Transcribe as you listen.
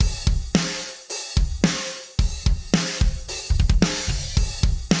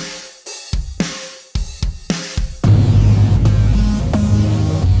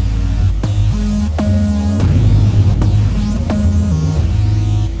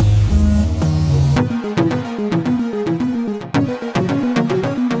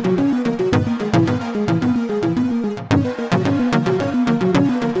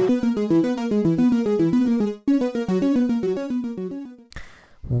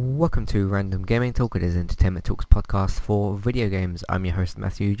Welcome to Random Gaming Talk. It is Entertainment Talks podcast for video games. I'm your host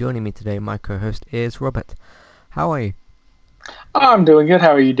Matthew. Joining me today, my co-host is Robert. How are you? I'm doing good. How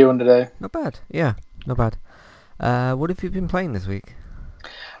are you doing today? Not bad. Yeah, not bad. What have you been playing this week?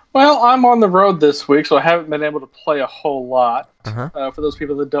 Well, I'm on the road this week, so I haven't been able to play a whole lot. Uh-huh. For those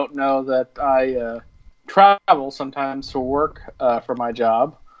people that don't know, that I travel sometimes for work for my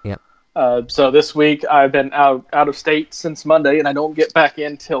job. Yep. So this week I've been out of state since Monday, and I don't get back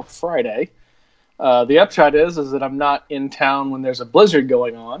in till Friday. The upshot is that I'm not in town when there's a blizzard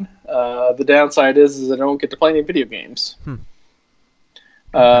going on. The downside is that I don't get to play any video games. Okay.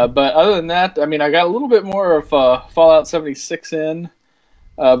 But other than that, I mean, I got a little bit more of Fallout 76 in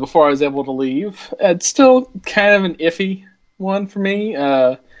before I was able to leave. It's still kind of an iffy one for me.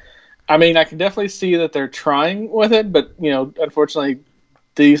 I mean, I can definitely see that they're trying with it, but unfortunately,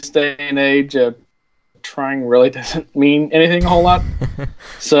 these day and age, trying really doesn't mean anything a whole lot.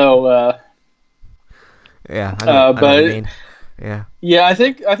 So, Yeah, I know what you but mean. Yeah. yeah, I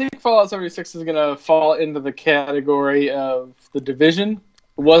think Fallout 76 is gonna fall into the category of The Division.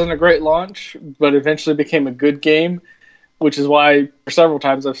 It wasn't a great launch, but eventually became a good game, which is why for several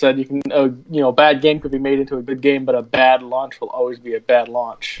times I've said a bad game could be made into a good game, but a bad launch will always be a bad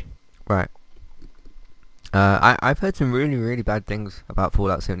launch. Right. I've heard some really, really bad things about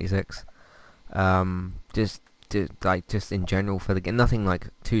Fallout 76. Just in general for the game, nothing like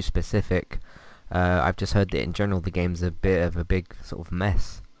too specific. I've just heard that in general the game's a bit of a big sort of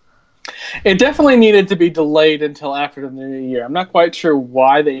mess. It definitely needed to be delayed until after the new year. I'm not quite sure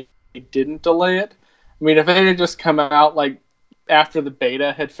why they didn't delay it. I mean, if it had just come out like after the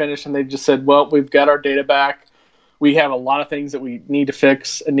beta had finished and they just said, "Well, we've got our data back. We have a lot of things that we need to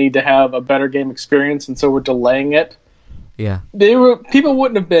fix and need to have a better game experience, and so we're delaying it." Yeah. People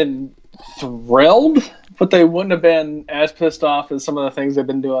wouldn't have been thrilled, but they wouldn't have been as pissed off as some of the things they've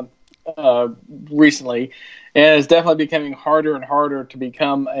been doing uh, recently, and it's definitely becoming harder and harder to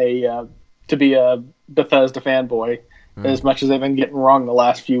become to be a Bethesda fanboy, Mm. as much as they've been getting wrong the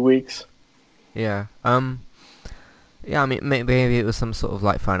last few weeks. Yeah. Yeah, I mean, maybe it was some sort of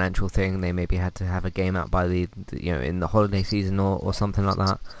like financial thing. They maybe had to have a game out by in the holiday season or something like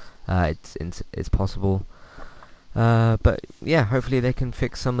that. It's possible. But yeah, hopefully they can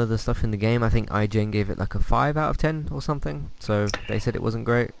fix some of the stuff in the game. I think IGN gave it like a 5 out of 10 or something. So they said it wasn't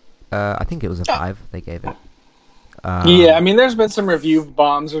great. I think it was a 5 they gave it. Yeah, I Um, mean, there's been some review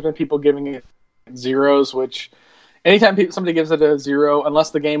bombs. There's been people giving it zeros, which anytime somebody gives it a zero,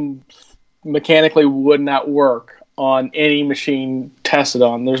 unless the game mechanically would not work on any machine tested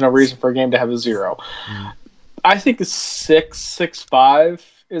on, there's no reason for a game to have a zero. mm, I think a 6.65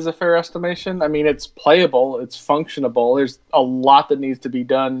 is a fair estimation. I mean, it's playable, it's functionable. There's a lot that needs to be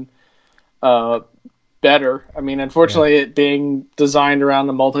done uh, better. I mean, yeah. unfortunately, it being designed around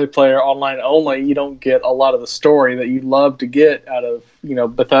the multiplayer online only, you don't get a lot of the story that you love to get out of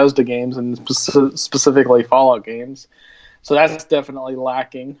Bethesda games and specifically Fallout games. So that's definitely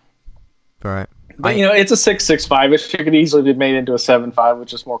lacking. Right. But I it's a 6.65. It could easily be made into a 7.5 with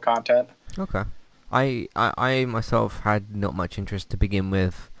just more content. Okay. I myself had not much interest to begin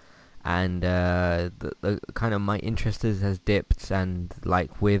with, and the kind of my interest has dipped, and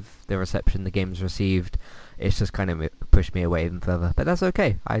like with the reception the game's received, it's just kind of pushed me away even further. But that's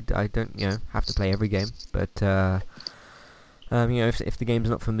okay. I don't have to play every game, but if the game's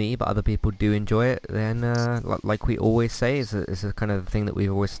not for me, but other people do enjoy it, then like we always say, it's a kind of thing that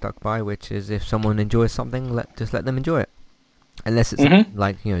we've always stuck by, which is if someone enjoys something, let them enjoy it. Unless it's Mm-hmm.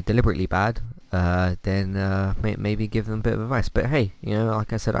 like deliberately bad, then maybe give them a bit of advice. But hey,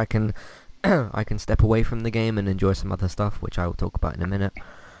 like I said, I can I can step away from the game and enjoy some other stuff, which I will talk about in a minute.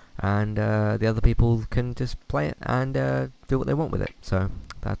 And the other people can just play it and do what they want with it. So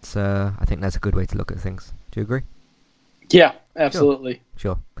that's I think that's a good way to look at things. Do you agree? Yeah, Sure, absolutely.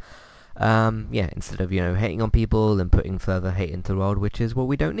 sure. Yeah, instead of hating on people and putting further hate into the world, which is what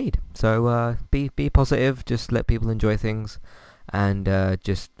we don't need. So be positive. Just let people enjoy things, and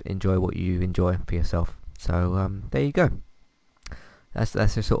just enjoy what you enjoy for yourself. So there you go. That's a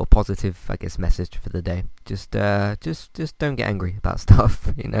sort of positive, I guess, message for the day. Just don't get angry about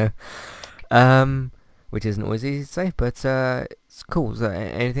stuff, Um, which isn't always easy to say, but it's cool. Is there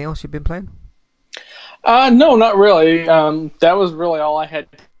anything else you've been playing? No, not really. That was really all I had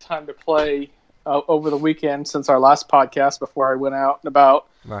time to play over the weekend since our last podcast before I went out and about.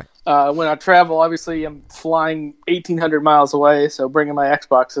 Right. When I travel, obviously, I'm flying 1,800 miles away, so bringing my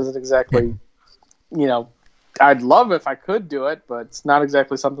Xbox isn't exactly, you know, I'd love if I could do it, but it's not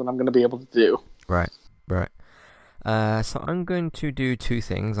exactly something I'm going to be able to do. Right. Right. So I'm going to do two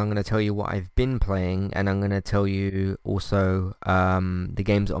things. I'm going to tell you what I've been playing, and I'm going to tell you also the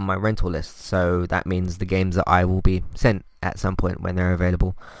games on my rental list. So that means the games that I will be sent at some point when they're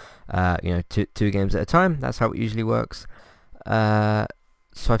available. Two games at a time. That's how it usually works. So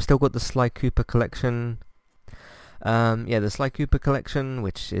I've still got the Sly Cooper collection. The Sly Cooper collection,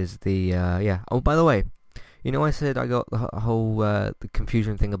 which is the Oh, by the way, I said I got the whole the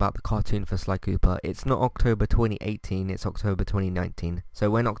confusion thing about the cartoon for Sly Cooper. It's not October 2018, it's October 2019. So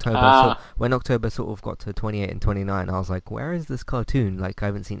when October sort of got to 28 and 29, I was like, where is this cartoon? Like, I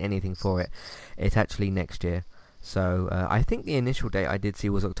haven't seen anything for it. It's actually next year. So I think the initial date I did see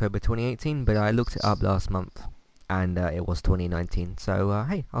was October 2018, but I looked it up last month, and it was 2019. So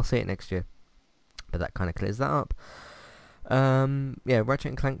hey, I'll see it next year. But that kind of clears that up. Ratchet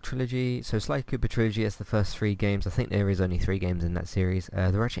and Clank trilogy. So Sly Cooper trilogy is the first three games. I think there is only three games in that series.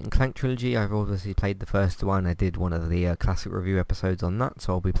 The Ratchet and Clank trilogy, I've obviously played the first one. I did one of the classic review episodes on that,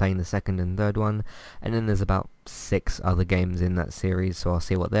 so I'll be playing the second and third one. And then there's about 6 other games in that series, so I'll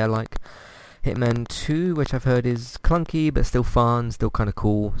see what they're like. Hitman 2, which I've heard is clunky but still fun, still kind of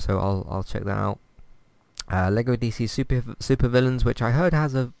cool, so I'll check that out. Lego DC Super Villains, which I heard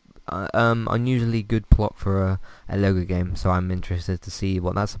has a unusually good plot for a Lego game, so I'm interested to see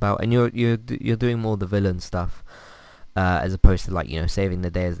what that's about. And you're doing more the villain stuff, as opposed to saving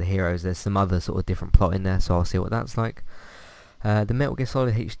the day as the heroes. There's some other sort of different plot in there, so I'll see what that's like. The Metal Gear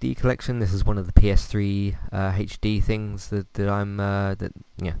Solid HD collection. This is one of the PS3 HD things that I'm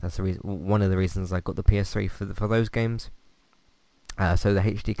that's the reason. One of the reasons I got the PS3 for those games. So the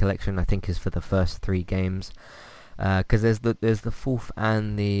HD collection I think is for the first 3 games. Because there's the fourth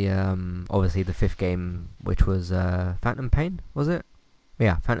and the obviously the fifth game, which was Phantom Pain, was it?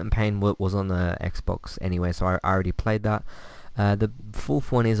 Yeah, Phantom Pain was on the Xbox anyway, so I already played that. The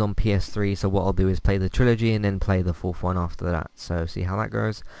fourth one is on PS3, so what I'll do is play the trilogy and then play the fourth one after that. So see how that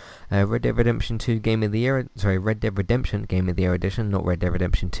goes. Red Dead Redemption 2 Game of the Year. Sorry, Red Dead Redemption Game of the Year edition, not Red Dead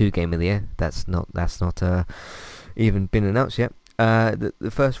Redemption 2 Game of the Year. That's not even been announced yet.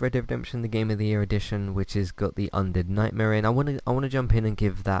 The first Red Dead Redemption, the Game of the Year edition, which has got the Undead Nightmare in. I want to jump in and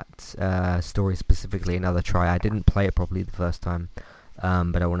give that story specifically another try. I didn't play it properly the first time,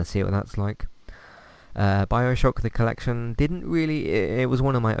 but I want to see what that's like. BioShock the collection didn't really. It was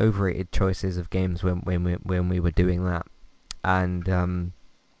one of my overrated choices of games when we were doing that, and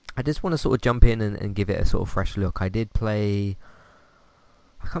I just want to sort of jump in and give it a sort of fresh look. I did play.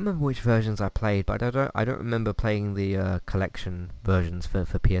 I can't remember which versions I played, but I don't remember playing the collection versions for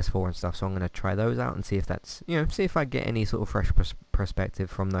PS4 and stuff. So I'm going to try those out and see if that's see if I get any sort of fresh perspective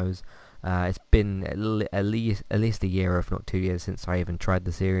from those. It's been at least a year, if not 2 years, since I even tried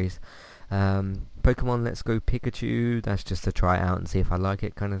the series. Pokemon Let's Go Pikachu. That's just to try it out and see if I like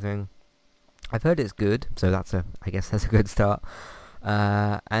it, kind of thing. I've heard it's good, so I guess that's a good start.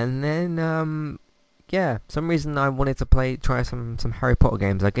 And then some reason I wanted to try some Harry Potter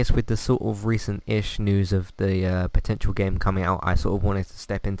games. I guess with the sort of recent-ish news of the potential game coming out, I sort of wanted to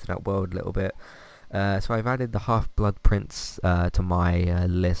step into that world a little bit. So I've added the Half-Blood Prince to my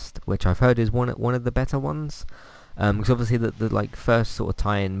list, which I've heard is one of the better ones. Because obviously the first sort of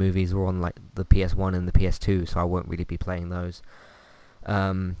tie-in movies were on the PS1 and the PS2, so I won't really be playing those.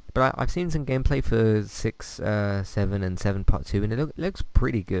 But I've seen some gameplay for 6, 7 and 7 Part 2, and it looks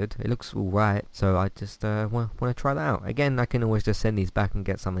pretty good. It looks alright, so I just want to try that out. Again, I can always just send these back and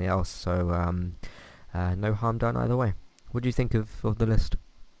get something else, so no harm done either way. What do you think of the list?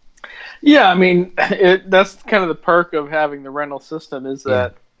 Yeah, I mean, that's kind of the perk of having the rental system is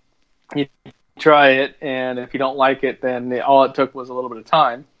that you try it, and if you don't like it, then all it took was a little bit of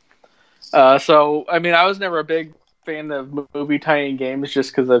time. So, I mean, I was never a big fan of movie tie-in games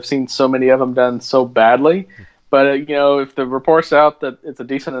just because I've seen so many of them done so badly. But, if the report's out that it's a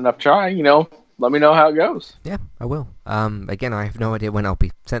decent enough try, let me know how it goes. Yeah, I will. Again, I have no idea when I'll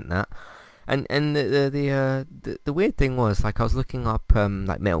be sent that. And the weird thing was, I was looking up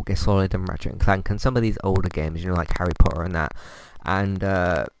Metal Gear Solid and Ratchet and Clank and some of these older games, like Harry Potter and that. And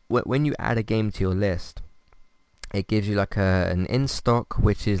when you add a game to your list, it gives you an in-stock,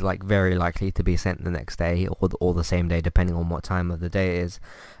 which is very likely to be sent the next day or the same day, depending on what time of the day it is.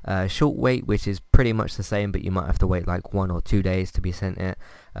 Short wait, which is pretty much the same, but you might have to wait 1 or 2 days to be sent it.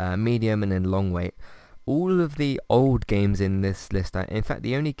 Medium, and then long wait. All of the old games in this list, in fact,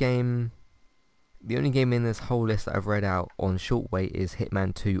 the only game in this whole list that I've read out on short wait is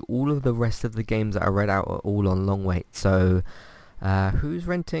Hitman 2. All of the rest of the games that I read out are all on long wait. So Who's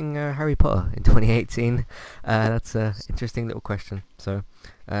renting Harry Potter in 2018? That's an interesting little question. So,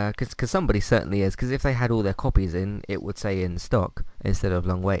 because somebody certainly is. Because if they had all their copies in, it would say in stock instead of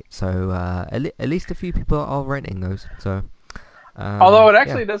long wait. So at least a few people are renting those. So, Although it yeah,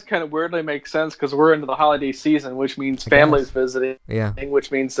 actually does kind of weirdly make sense because we're into the holiday season, which means I families guess. visiting, Yeah. which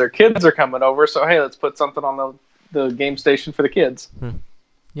means their kids are coming over. So hey, let's put something on the game station for the kids.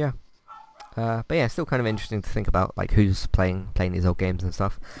 Yeah. But yeah, still kind of interesting to think about, like who's playing these old games and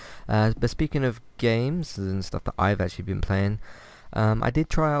stuff. But speaking of games and stuff that I've actually been playing, I did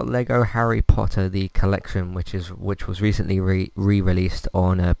try out Lego Harry Potter the Collection, which was recently re-released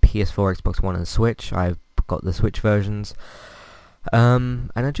on PS4, Xbox One, and Switch. I've got the Switch versions.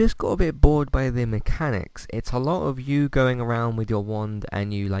 And I just got a bit bored by the mechanics. It's a lot of you going around with your wand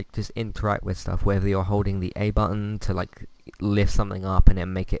and you like just interact with stuff, whether you're holding the A button to like lift something up and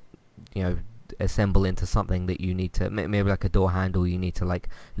then make it, assemble into something that you need to, maybe like a door handle, you need to like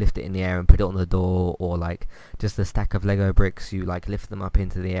lift it in the air and put it on the door, or like just a stack of Lego bricks, you like lift them up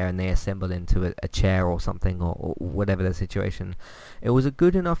into the air and they assemble into a chair or something, or whatever the situation. It was a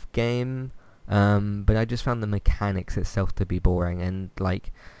good enough game. But I just found the mechanics itself to be boring, and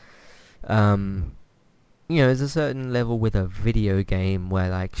like, there's a certain level with a video game where,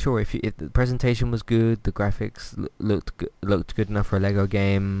 like, sure, if the presentation was good, the graphics looked good enough for a Lego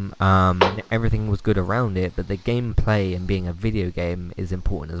game, and everything was good around it, but the gameplay and being a video game is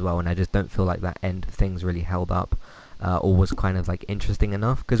important as well, and I just don't feel like that end of things really held up, or was kind of like interesting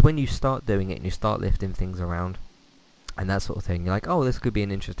enough, because when you start doing it and you start lifting things around and that sort of thing, you're like, oh, this could be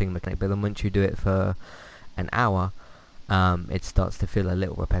an interesting mechanic, but then once you do it for an hour, it starts to feel a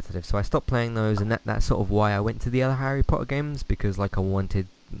little repetitive. So I stopped playing those, and that's sort of why I went to the other Harry Potter games, because like I wanted,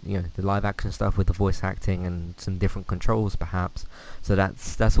 the live action stuff with the voice acting and some different controls perhaps. So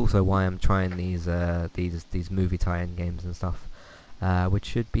that's also why I'm trying these movie tie-in games and stuff, which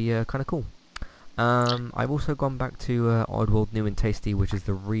should be kind of cool. I've also gone back to Oddworld New and Tasty, which is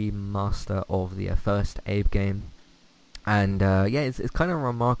the remaster of the first Abe game. And it's kind of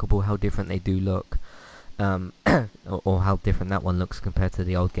remarkable how different they do look, or how different that one looks compared to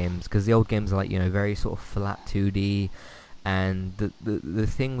the old games. Because the old games are like, very sort of flat 2D, and the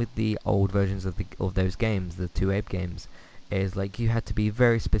thing with the old versions of those games, the two Abe games, is like you had to be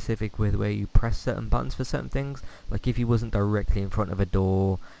very specific with where you press certain buttons for certain things. Like if he wasn't directly in front of a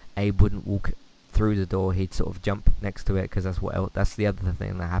door, Abe wouldn't walk through the door, he'd sort of jump next to it, because that's the other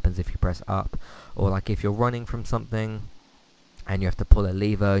thing that happens if you press up. Or like if you're running from something and you have to pull a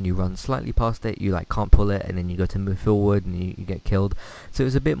lever and you run slightly past it, you like can't pull it, and then you go to move forward and you get killed. So it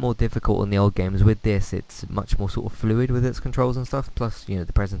was a bit more difficult in the old games. With this, it's much more sort of fluid with its controls and stuff, plus the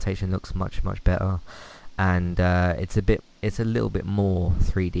presentation looks much better, and it's a little bit more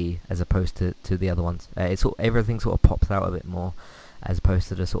 3D as opposed to the other ones. Everything sort of pops out a bit more, as opposed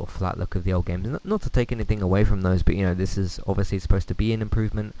to the sort of flat look of the old games. Not to take anything away from those, but this is obviously supposed to be an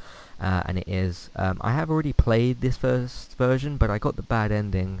improvement, and it is. I have already played this first version, but I got the bad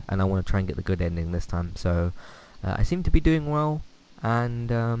ending, and I want to try and get the good ending this time. So I seem to be doing well,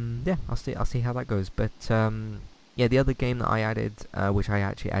 and I'll see how that goes. But the other game that I added, which I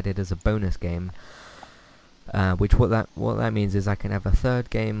actually added as a bonus game. Which what that means is I can have a third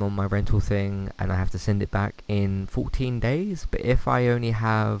game on my rental thing, and I have to send it back in 14 days. But if I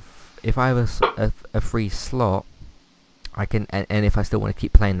have a free slot, I can, and if I still want to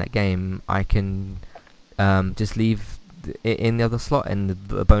keep playing that game, I can just leave it in the other slot, and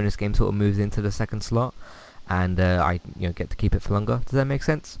the bonus game sort of moves into the second slot, and I get to keep it for longer. Does that make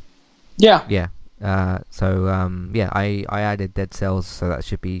sense? Yeah. Yeah. I added Dead Cells, so that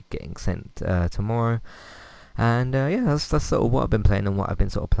should be getting sent tomorrow. And that's sort of what I've been playing and what I've been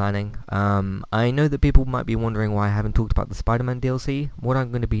sort of planning. I know that people might be wondering why I haven't talked about the Spider-Man DLC. What I'm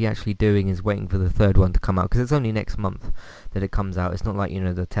going to be actually doing is waiting for the third one to come out, because it's only next month that it comes out. It's not like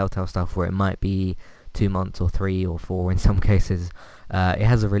the Telltale stuff where it might be 2 months or 3 or 4 in some cases. It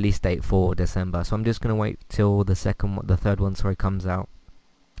has a release date for December, so I'm just going to wait till the third one comes out.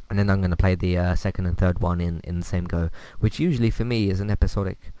 And then I'm going to play the second and third one in the same go, which usually for me is an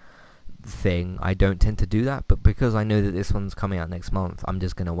episodic thing. I don't tend to do that, but because I know that this one's coming out next month, I'm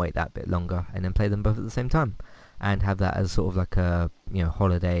just going to wait that bit longer and then play them both at the same time, and have that as sort of like a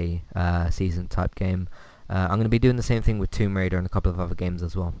holiday season type game. I'm going to be doing the same thing with Tomb Raider and a couple of other games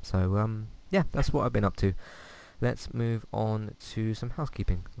as well. So that's what I've been up to. Let's move on to some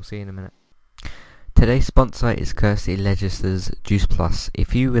housekeeping. We'll see you in a minute. Today's sponsor is Kirsty Legister's Juice Plus.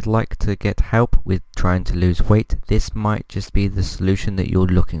 If you would like to get help with trying to lose weight, this might just be the solution that you're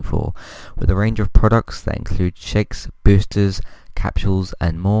looking for. With a range of products that include shakes, boosters, capsules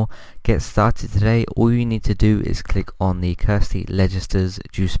and more. Get started today. All you need to do is click on the Kirsty Legisters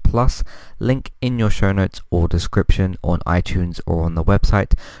Juice Plus link in your show notes or description on iTunes or on the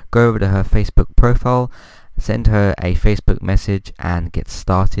website. Go over to her Facebook profile, send her a Facebook message and get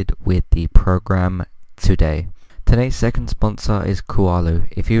started with the program today. Today's second sponsor is Kualu.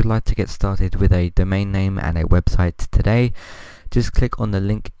 If you would like to get started with a domain name and a website today, just click on the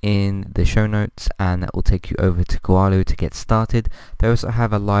link in the show notes and that will take you over to Kualu to get started. They also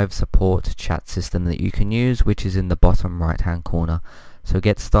have a live support chat system that you can use, which is in the bottom right hand corner. So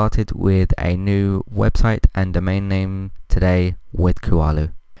get started with a new website and domain name today with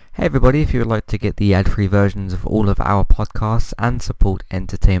Kualu. Hey everybody, if you would like to get the ad-free versions of all of our podcasts and support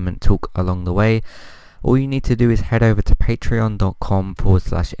Entertainment Talk along the way, all you need to do is head over to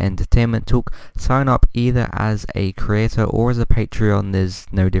patreon.com/entertainment talk. Sign up either as a creator or as a Patreon. There's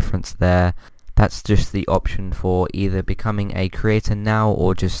no difference there. That's just the option for either becoming a creator now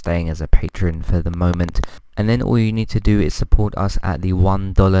or just staying as a patron for the moment. And then all you need to do is support us at the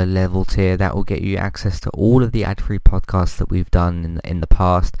 $1 level tier. That will get you access to all of the ad-free podcasts that we've done in the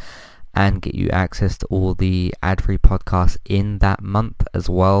past, and get you access to all the ad-free podcasts in that month as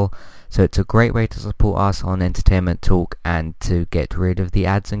well. So it's a great way to support us on Entertainment Talk and to get rid of the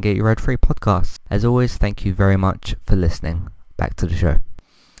ads and get your ad-free podcasts. As always, thank you very much for listening. Back to the show.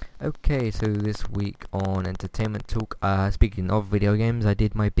 Okay, so this week on Entertainment Talk, speaking of video games, I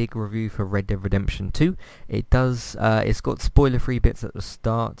did my big review for Red Dead Redemption 2. It's got spoiler-free bits at the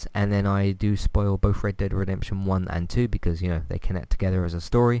start, and then I do spoil both Red Dead Redemption 1 and 2 because, you know, they connect together as a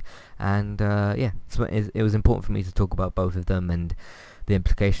story. And yeah, it was important for me to talk about both of them and the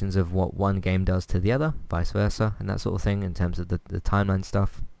implications of what one game does to the other, vice versa, and that sort of thing in terms of the timeline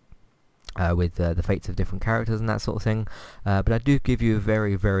stuff. With the fates of different characters and that sort of thing, but I do give you a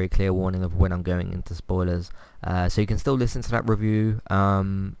very, very clear warning of when I'm going into spoilers, so you can still listen to that review,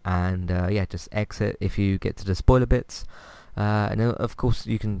 and yeah, just exit if you get to the spoiler bits, and then, of course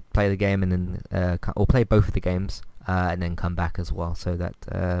you can play the game and then or play both of the games and then come back as well, so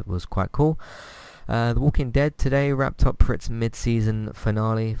that was quite cool. The Walking Dead today wrapped up for its mid-season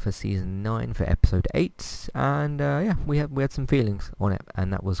finale for season 9 for episode 8, and yeah, we had some feelings on it,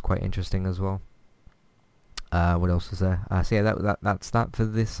 and that was quite interesting as well. What else was there? So yeah, that's that for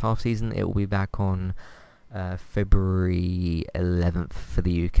this half season. It will be back on February 11th for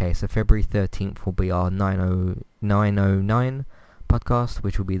the UK. So February 13th will be our 909 podcast,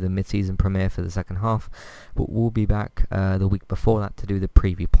 which will be the mid-season premiere for the second half, but we'll be back the week before that to do the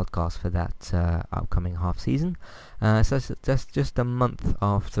preview podcast for that upcoming half season. So that's just a month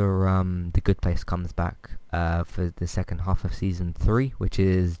after The Good Place comes back for the second half of season 3, which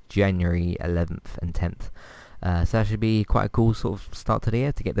is January 11th and 10th. So that should be quite a cool sort of start to the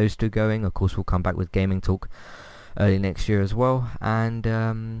year to get those two going. Of course, we'll come back with Gaming Talk early next year as well. And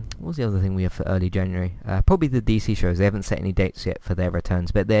what was the other thing we have for early January? Probably the DC shows. They haven't set any dates yet for their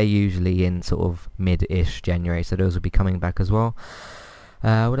returns, but they're usually in sort of mid-ish January, so those will be coming back as well.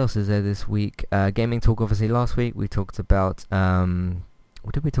 What else is there this week? Gaming Talk, obviously. Last week we talked about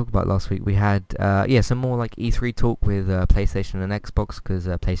what did we talk about last week? We had some more like E3 talk with PlayStation and Xbox, because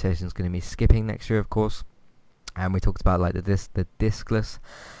PlayStation's going to be skipping next year, of course. And we talked about like the discless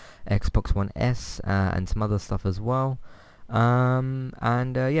Xbox One S and some other stuff as well,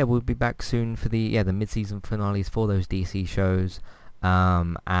 yeah, we'll be back soon for the mid-season finales for those DC shows,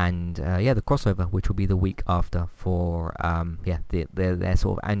 the crossover, which will be the week after for their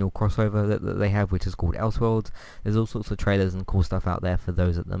sort of annual crossover that they have, which is called Elseworlds. There's all sorts of trailers and cool stuff out there for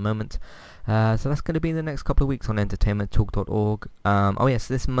those at the moment, so that's going to be the next couple of weeks on entertainmenttalk.org.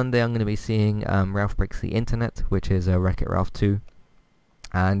 This Monday I'm going to be seeing Ralph Breaks the Internet, which is Wreck-It Ralph 2.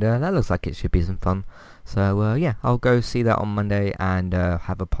 And that looks like it should be some fun. So yeah, I'll go see that on Monday and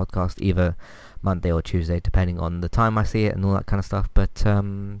have a podcast either Monday or Tuesday, depending on the time I see it and all that kind of stuff. But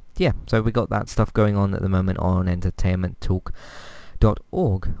yeah, so we got that stuff going on at the moment on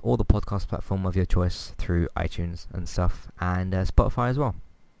entertainmenttalk.org, or the podcast platform of your choice through iTunes and stuff, and Spotify as well.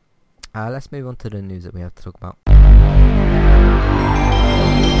 Let's move on to the news that we have to talk about.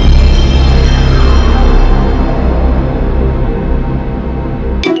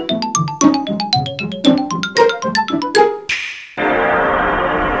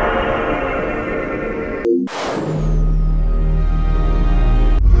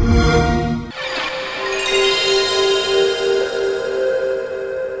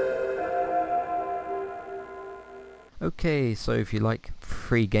 Okay, so if you like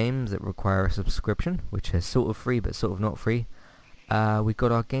free games that require a subscription, which is sort of free but sort of not free, we've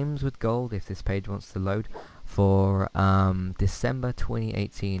got our Games with Gold, if this page wants to load, for December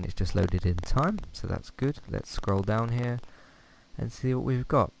 2018. It's just loaded in time, so that's good. Let's scroll down here. and see what we've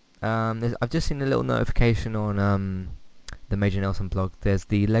got. I've just seen a little notification on the Major Nelson blog. There's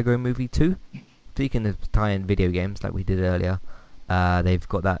the Lego Movie 2. Speaking of tie-in video games like we did earlier, they've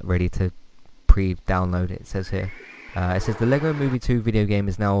got that ready to pre-download. It says here. It says the Lego Movie 2 video game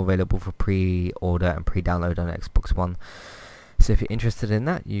is now available for pre-order and pre-download on Xbox One. So if you're interested in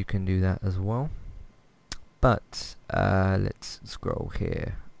that, you can do that as well. But let's scroll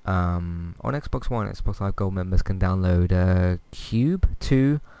here. On Xbox One, Xbox Live Gold members can download Cube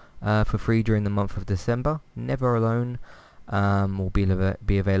 2 for free during the month of December. Never Alone will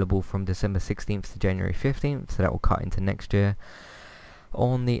be available from December 16th to January 15th, so that will cut into next year.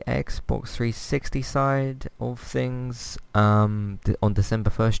 On the Xbox 360 side of things, on December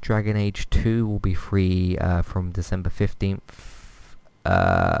 1st, Dragon Age 2 will be free from December 15th.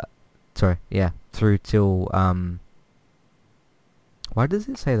 Through till why does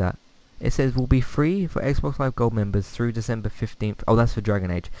it say that? It says will be free for Xbox Live Gold members through December 15th. Oh, that's for Dragon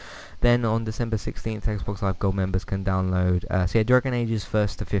Age. Then on December 16th, Xbox Live Gold members can download... Dragon Age is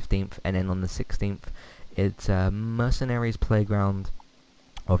 1st to 15th, and then on the 16th, it's Mercenaries Playground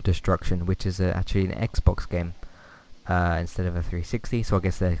of Destruction, which is actually an Xbox game instead of a 360. So I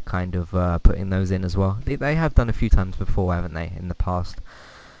guess they're kind of putting those in as well. They have done a few times before, haven't they, in the past?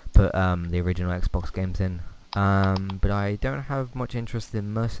 Put the original Xbox games in. But I don't have much interest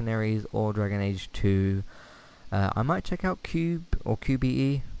in Mercenaries or Dragon Age 2. I might check out Cube or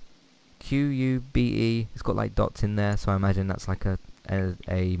QBE. QUBE. It's got like dots in there, so I imagine that's like a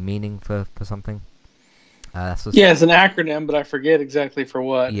meaning for something. It's an acronym, but I forget exactly for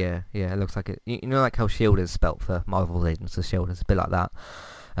what. Yeah, it looks like it. You know, like how SHIELD is spelt for Marvel's Agents of SHIELD. It's a bit like that.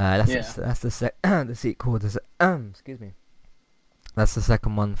 That's the sequel. Excuse me. That's the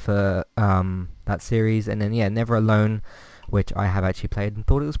second one for that series, and then Never Alone, which I have actually played and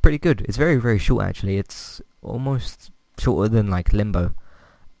thought it was pretty good. It's very, very short actually. It's almost shorter than like Limbo,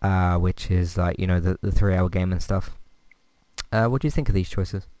 which is like the 3-hour game and stuff. What do you think of these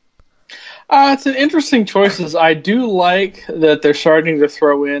choices? It's an interesting choices. I do like that they're starting to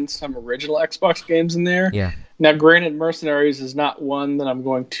throw in some original Xbox games in there. Yeah. Now, granted, Mercenaries is not one that I'm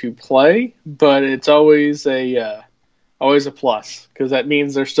going to play, but it's always a plus, because that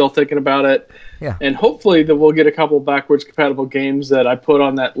means they're still thinking about it. Yeah. And hopefully that we'll get a couple backwards compatible games that I put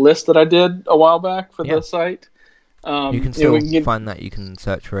on that list that I did a while back for the site. You can still find that. You can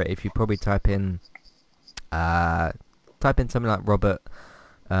search for it if you probably type in something like Robert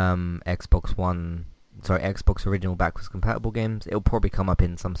Xbox original backwards compatible games. It'll probably come up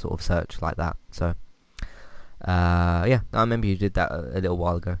in some sort of search like that. So I remember you did that a little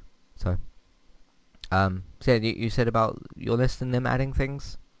while ago. So you said about your list and them adding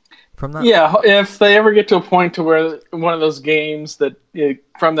things from that? Yeah, if they ever get to a point to where one of those games that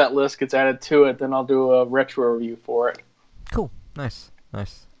from that list gets added to it, then I'll do a retro review for it. Cool. Nice.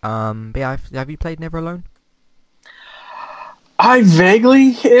 Have you played Never Alone? I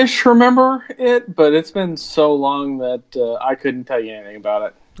vaguely-ish remember it, but it's been so long that I couldn't tell you anything about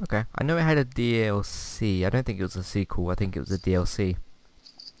it. Okay. I know it had a DLC. I don't think it was a sequel. I think it was a DLC.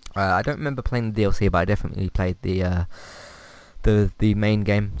 I don't remember playing the DLC, but I definitely played the main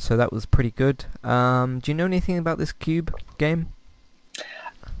game, so that was pretty good. Do you know anything about this Cube game?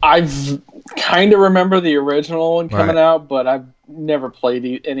 I've kind of remember the original one coming out, but I've never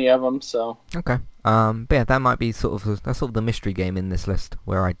played any of them, so... Okay. But yeah, that might be sort of the mystery game in this list,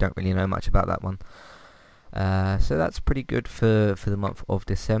 where I don't really know much about that one. So that's pretty good for the month of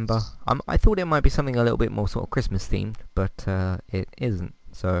December. I thought it might be something a little bit more sort of Christmas themed, but it isn't.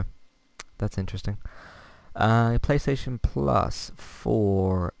 So that's interesting. PlayStation Plus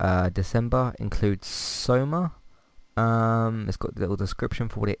for December includes Soma. It's got a little description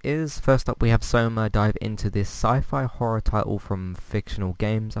for what it is. First up, we have Soma dive into this sci-fi horror title from Fictional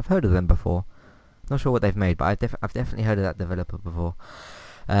Games. I've heard of them before. Not sure what they've made, but I've definitely heard of that developer before.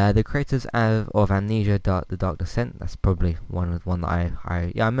 The creators of Amnesia: The Dark Descent. That's probably one that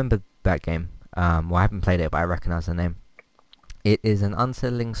I remember that game. Well, I haven't played it, but I recognize the name. It is an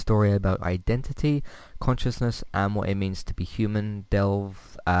unsettling story about identity, consciousness, and what it means to be human.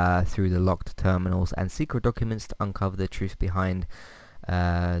 Delve through the locked terminals and secret documents to uncover the truth behind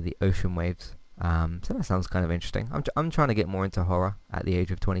the ocean waves. So that sounds kind of interesting. I'm trying to get more into horror at the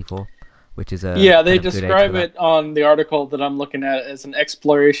age of 24, which is they describe it on the article that I'm looking at as an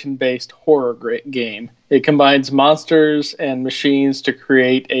exploration-based horror game. It combines monsters and machines to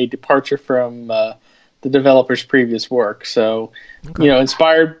create a departure from the developer's previous work. So,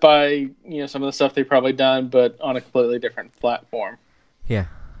 inspired by some of the stuff they've probably done, but on a completely different platform. Yeah.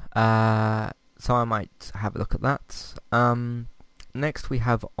 So I might have a look at that. next we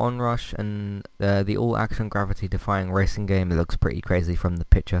have Onrush, and the all-action gravity-defying racing game. It looks pretty crazy from the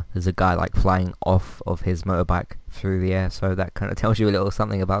picture. There's a guy like flying off of his motorbike through the air, so that kind of tells you a little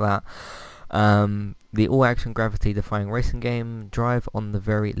something about that. The all-action gravity-defying racing game. Drive on the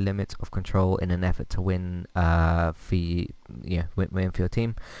very limit of control in an effort to win win for your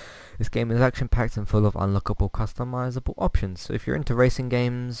team. This game is action-packed and full of unlockable, customizable options. So if you're into racing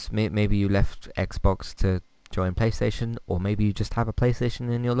games, maybe you left Xbox to join PlayStation, or maybe you just have a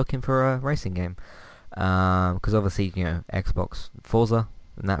PlayStation and you're looking for a racing game. Because obviously, Xbox Forza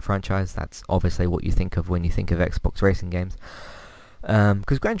and that franchise, that's obviously what you think of when you think of Xbox racing games.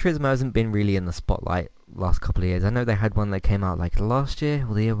 Because Gran Turismo hasn't been really in the spotlight last couple of years. I know they had one that came out like last year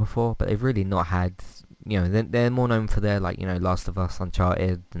or the year before, but they've really not had, they're more known for their Last of Us,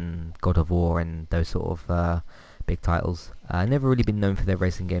 Uncharted and God of War and those sort of big titles. Never really been known for their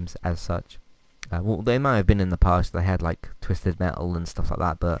racing games as such. Well, they might have been in the past. They had like Twisted Metal and stuff like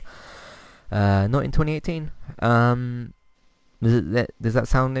that, but not in 2018. Does that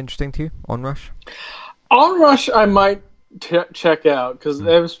sound interesting to you, Onrush? Onrush, I might check out, because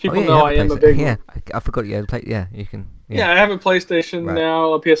as people know, I am a big... Yeah, I forgot you had a play. Yeah, you can... Yeah, I have a PlayStation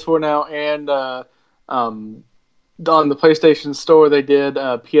now, a PS4 now, and on the PlayStation Store, they did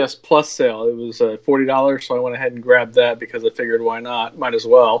a PS Plus sale. It was $40, so I went ahead and grabbed that because I figured, why not? Might as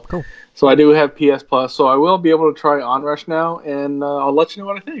well. Cool. So I do have PS Plus, so I will be able to try Onrush now, and I'll let you know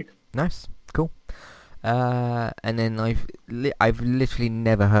what I think. Nice. Cool. And then I've literally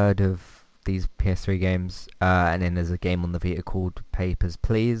never heard of these PS3 games, and then there's a game on the Vita called Papers,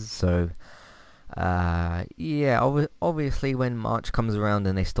 Please, so... obviously when March comes around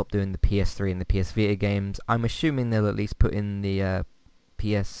and they stop doing the PS3 and the PS Vita games, I'm assuming they'll at least put in the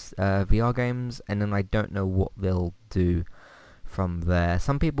PS VR games, and then I don't know what they'll do from there.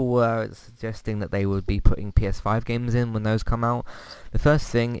 Some people were suggesting that they would be putting PS5 games in when those come out. The first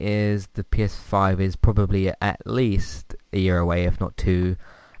thing is the PS5 is probably at least a year away, if not 2,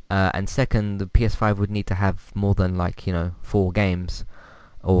 and second, the PS5 would need to have more than 4 games,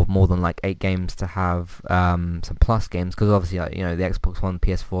 or more than 8 games to have some plus games, because obviously the Xbox One,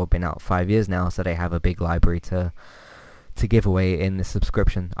 PS4 have been out 5 years now, so they have a big library to give away in the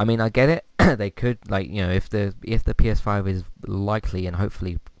subscription. I mean, I get it. They could if the PS5 is likely and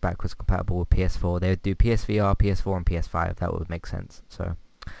hopefully backwards compatible with PS4, they would do PSVR, PS4 and PS5. That would make sense. So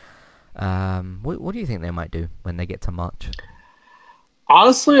what do you think they might do when they get to March?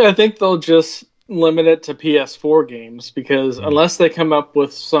 Honestly, I think they'll just limit it to PS4 games, because unless they come up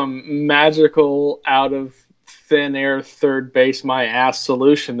with some magical out of thin air third base my ass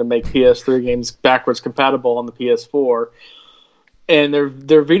solution to make PS3 games backwards compatible on the PS4, and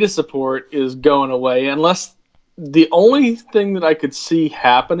their Vita support is going away, unless the only thing that I could see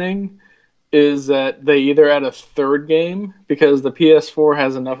happening is that they either add a third game, because the PS4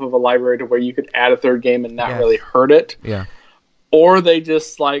 has enough of a library to where you could add a third game and not really hurt it. Yeah. Or they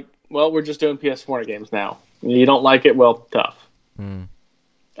just we're just doing PS4 games now. You don't like it? Well, tough.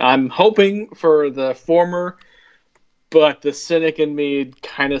 I'm hoping for the former, but the cynic in me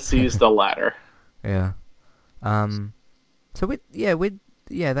kind of sees the latter. Yeah. So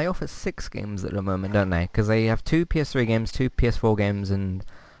they offer 6 games at the moment, don't they? Because they have 2 PS3 games, 2 PS4 games, and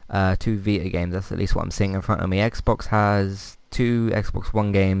 2 Vita games. That's at least what I'm seeing in front of me. Xbox has 2 Xbox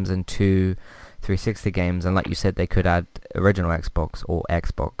One games and 2 360 games, and like you said, they could add original Xbox or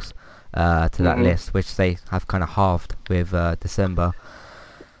Xbox to that list, which they have kind of halved with December.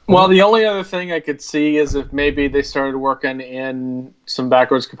 Well, the only other thing I could see is if maybe they started working in some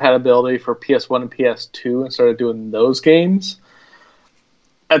backwards compatibility for PS1 and PS2 and started doing those games.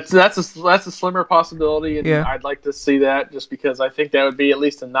 That's a slimmer possibility, and I'd like to see that, just because I think that would be at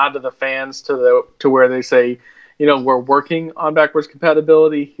least a nod to the fans to where they say, we're working on backwards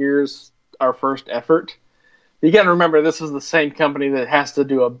compatibility. Here's our first effort. You got to remember, this is the same company that has to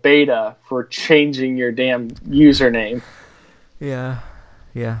do a beta for changing your damn username. Yeah.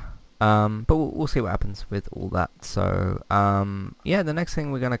 But we'll see what happens with all that. So, the next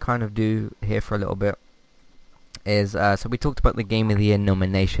thing we're going to kind of do here for a little bit is, so we talked about the Game of the Year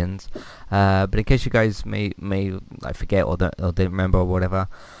nominations, but in case you guys may forget or didn't remember or whatever,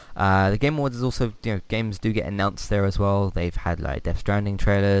 the Game Awards is also, games do get announced there as well. They've had Death Stranding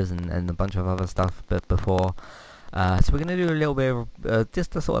trailers and a bunch of other stuff before. So we're going to do a little bit of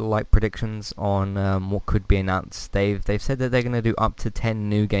just a sort of light predictions on what could be announced. They've said that they're going to do up to 10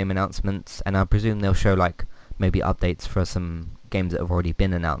 new game announcements, and I presume they'll show maybe updates for some games that have already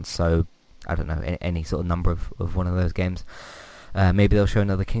been announced. So I don't know, any sort of number of one of those games.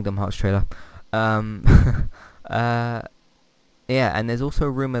 Yeah, and there's also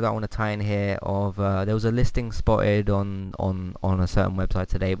a rumor that I want to tie in here of there was a listing spotted on a certain website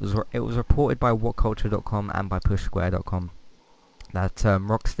today. It was reported by WhatCulture.com and by PushSquare.com that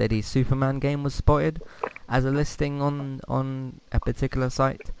Rocksteady's Superman game was spotted as a listing on a particular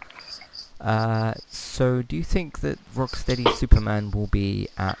site. So do you think that Rocksteady's Superman will be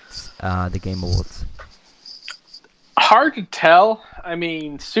at the Game Awards? Hard to tell. I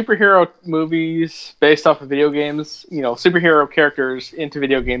mean, superhero movies based off of video games, superhero characters into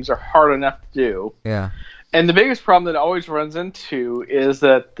video games are hard enough to do. Yeah. And the biggest problem that it always runs into is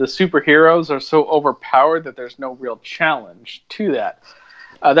that the superheroes are so overpowered that there's no real challenge to that.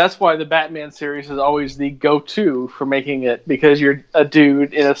 That's why the Batman series is always the go-to for making it, because you're a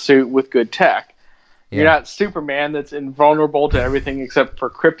dude in a suit with good tech. You're not Superman that's invulnerable to everything except for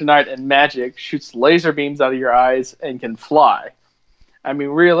kryptonite and magic, shoots laser beams out of your eyes, and can fly. I mean,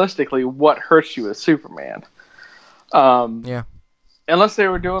 realistically, what hurts you as Superman? Yeah. Unless they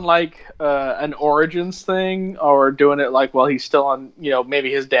were doing like an Origins thing, or doing it like while he's still on,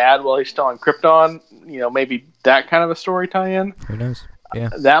 maybe his dad while he's still on Krypton, maybe that kind of a story tie-in. Who knows?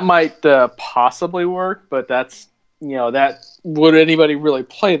 Yeah. That might possibly work, but that's, that would anybody really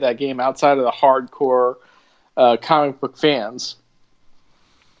play that game outside of the hardcore comic book fans?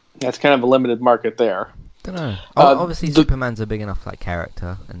 That's kind of a limited market there. Don't know. Obviously, Superman's a big enough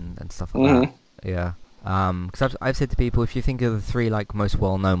character and stuff like that. Yeah. Because I've said to people, if you think of the three most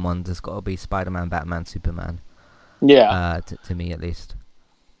well-known ones, it's got to be Spider-Man, Batman, Superman. Yeah. To me, at least.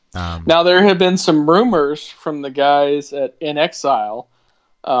 Now there have been some rumors from the guys at In Exile.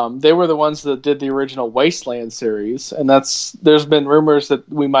 They were the ones that did the original Wasteland series, and there's been rumors that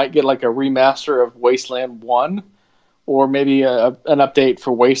we might get a remaster of Wasteland 1, or maybe an update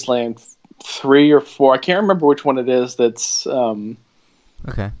for Wasteland 3 or 4. I can't remember which one it is that's in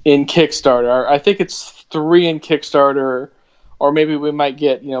Kickstarter. I think it's 3 in Kickstarter, or maybe we might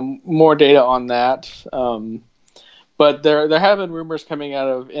get more data on that. But there have been rumors coming out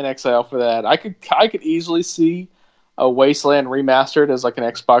of In Exile for that. I could easily see a Wasteland remastered as an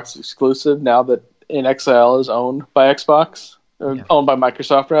Xbox exclusive now that In Exile is owned by Xbox, or owned by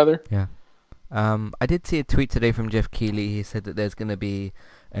Microsoft rather. Yeah. I did see a tweet today from Jeff Keighley. He said that there's going to be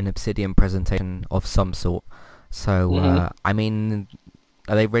an Obsidian presentation of some sort. So, I mean,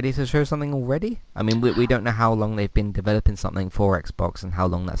 are they ready to show something already? I mean, we don't know how long they've been developing something for Xbox and how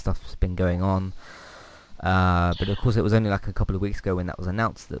long that stuff's been going on. But of course, it was only a couple of weeks ago when that was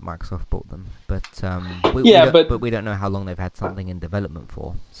announced that Microsoft bought them. But we don't know how long they've had something in development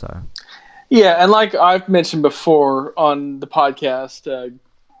for. So yeah, and like I've mentioned before on the podcast,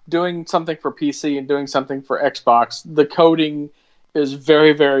 doing something for PC and doing something for Xbox, the coding is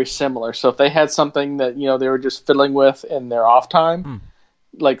very, very similar. So if they had something that they were just fiddling with in their off time,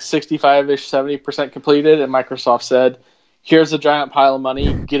 65-ish, 70% completed, and Microsoft said, here's a giant pile of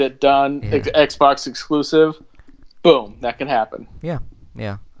money, get it done, Xbox exclusive, boom, that can happen. Yeah.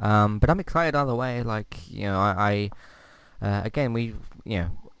 But I'm excited either way. Again,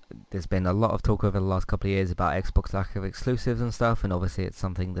 there's been a lot of talk over the last couple of years about Xbox lack of exclusives and stuff, and obviously it's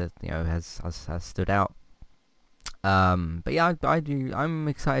something that has stood out. But yeah, I'm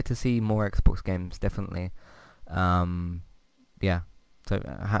excited to see more Xbox games, definitely. Yeah. So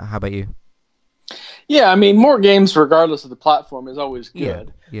how about you? Yeah, I mean, more games regardless of the platform is always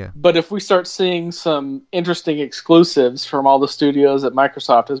good. Yeah. But if we start seeing some interesting exclusives from all the studios that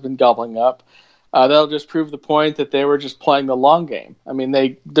Microsoft has been gobbling up, that'll just prove the point that they were just playing the long game. I mean,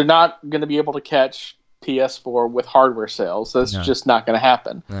 they're not going to be able to catch PS4 with hardware sales. That's just not going to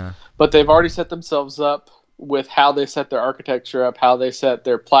happen. No. But they've already set themselves up with how they set their architecture up, how they set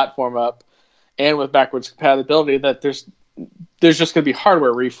their platform up, and with backwards compatibility, that there's just going to be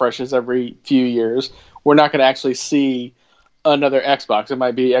hardware refreshes every few years. We're not going to actually see another Xbox. It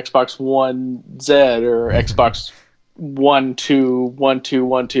might be Xbox One Z or Xbox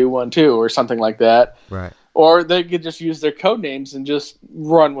 1.2.1.2.1.2 or something like that. Right. Or they could just use their code names and just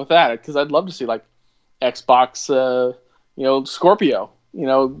run with that. Because I'd love to see Xbox, Scorpio,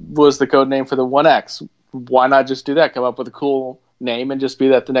 was the code name for the One X. Why not just do that? Come up with a cool name and just be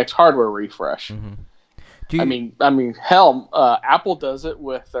that the next hardware refresh. Mm-hmm. I mean, hell, Apple does it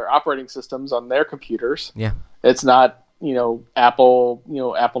with their operating systems on their computers. Yeah. It's not, Apple,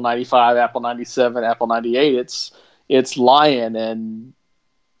 Apple 95, Apple 97, Apple 98. It's Lion and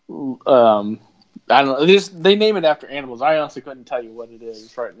I don't know. They name it after animals. I honestly couldn't tell you what it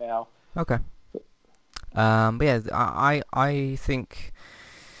is right now. Okay. But yeah, I think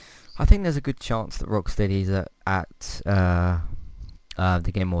there's a good chance that Rocksteady's at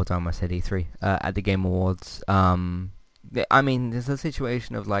the Game Awards. I almost said E3. At the Game Awards. I mean, there's a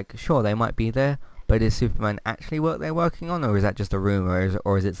situation of sure, they might be there, But is Superman actually what they're working on, or is that just a rumor,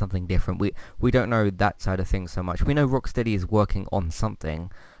 or is it something different? We don't know that side of things so much. We know Rocksteady is working on something.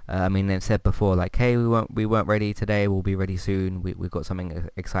 I mean, they've said before, like, hey, we weren't ready today. We'll be ready soon. We've got something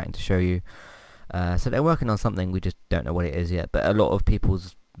exciting to show you. So they're working on something. We just don't know what it is yet. But a lot of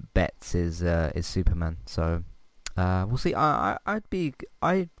people's bets is Superman. So we'll see.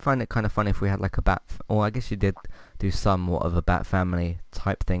 I'd find it kind of fun if we had like a or I guess you did do somewhat of a Bat family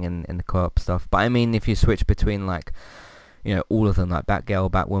type thing in the co-op stuff. But I mean, if you switch between like, all of them, like Batgirl,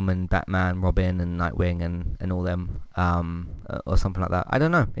 Batwoman, Batman, Robin, and Nightwing, and all them, or something like that. I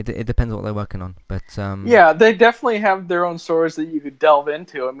don't know. It depends on what they're working on. But yeah, they definitely have their own stories that you could delve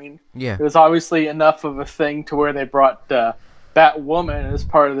into. I mean, yeah, it was obviously enough of a thing to where they brought Batwoman as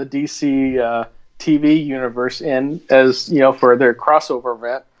part of the DC TV universe in as for their crossover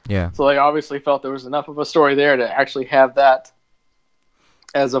event. yeah. So they obviously felt there was enough of a story there to actually have that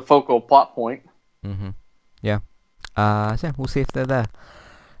as a focal plot point. Yeah. So yeah, we'll see if they're there.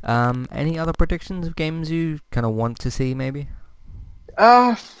 Any other predictions of games you kind of want to see, maybe?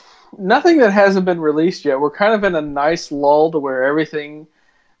 Nothing that hasn't been released yet. We're kind of in a nice lull to where everything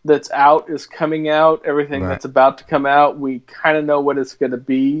that's out is coming out. Everything Right. that's about to come out, we kind of know what it's going to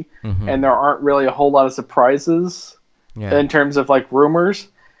be, and there aren't really a whole lot of surprises in terms of like rumors.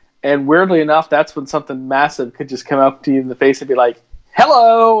 And weirdly enough, that's when something massive could just come up to you in the face and be like,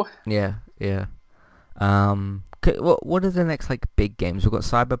 "Hello." Yeah. What are the next like big games? We've got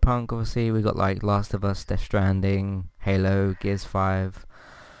Cyberpunk, obviously. We've got like Last of Us, Death Stranding, Halo, Gears 5.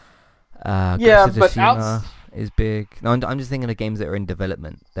 Yeah, Ghost of but Tsushima is big. No, I'm just thinking of games that are in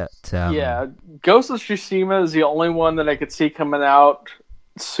development. Yeah, Ghost of Tsushima is the only one that I could see coming out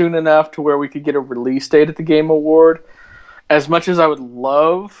soon enough to where we could get a release date at the Game Award. As much as I would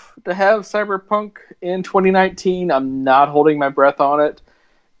love to have Cyberpunk in 2019, I'm not holding my breath on it.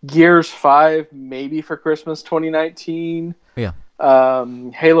 Gears 5, maybe for Christmas 2019. Yeah.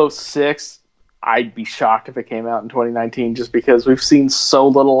 Halo 6, I'd be shocked if it came out in 2019 just because we've seen so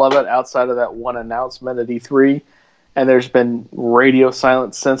little of it outside of that one announcement at E3, and there's been radio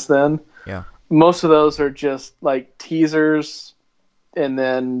silence since then. Yeah. Most of those are just like teasers, and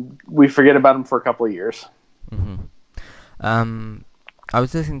then we forget about them for a couple of years. I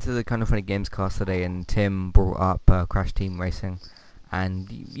was listening to the Kind of Funny Games cast today, and Tim brought up Crash Team Racing, and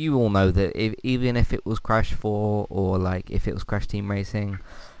you all know that even if it was Crash 4 or like if it was Crash Team Racing,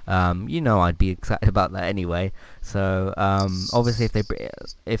 I'd be excited about that anyway. So obviously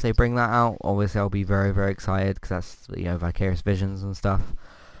if they bring that out, obviously I'll be very, very excited because that's Vicarious Visions and stuff.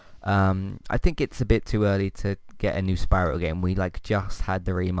 I think it's a bit too early to get a new Spyro game. We just had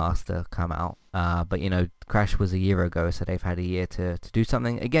the remaster come out, but Crash was a year ago, so they've had a year to do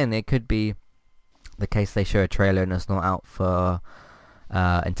something. Again, it could be the case they show a trailer and it's not out for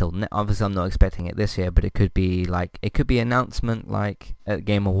until obviously I'm not expecting it this year, but it could be announcement like at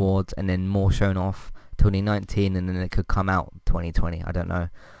Game Awards and then more shown off 2019, and then it could come out 2020. I don't know.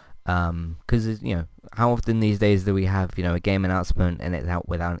 Because how often these days do we have a game announcement and it's out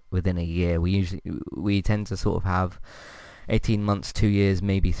within a year? We tend to sort of have 18 months, 2 years,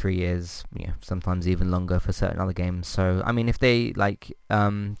 maybe 3 years, sometimes even longer for certain other games. So I mean, if they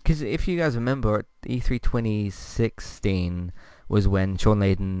because if you guys remember, at E3 2016 was when Sean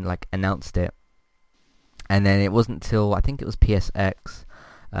Layden announced it, and then it wasn't till I think it was PSX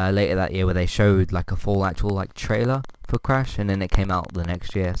later that year where they showed a full actual trailer for Crash, and then it came out the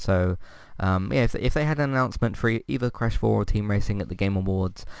next year. So if they had an announcement for either Crash 4 or Team Racing at the Game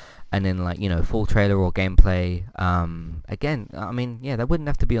Awards, and then full trailer or gameplay, again, I mean, that wouldn't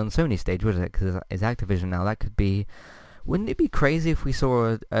have to be on Sony stage, would it? Because it's Activision now. That could be. Wouldn't it be crazy if we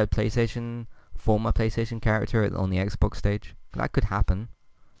saw a former PlayStation character on the Xbox stage? That could happen.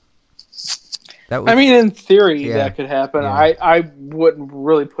 I mean, in theory, Yeah. that could happen. Yeah. I wouldn't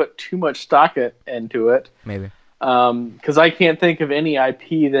really put too much stock into it. Maybe. Because I can't think of any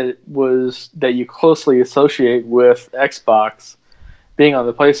IP that you closely associate with Xbox being on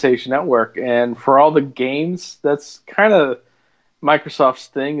the PlayStation Network. And for all the games, that's kind of Microsoft's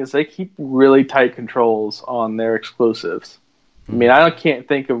thing, is they keep really tight controls on their exclusives. I mean, I can't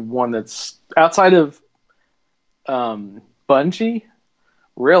think of one that's outside of Bungie,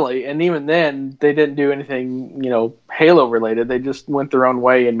 really. And even then, they didn't do anything, Halo related. They just went their own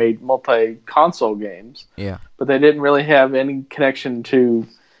way and made multi-console games. Yeah. But they didn't really have any connection to,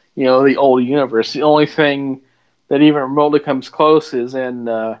 the old universe. The only thing that even remotely comes close is in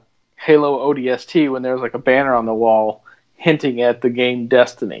Halo ODST, when there's a banner on the wall hinting at the game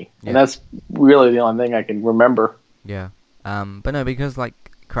Destiny. Yeah. And that's really the only thing I can remember. Yeah. But no, because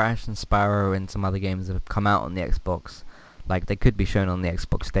Crash and Spyro and some other games that have come out on the Xbox, Like they could be shown on the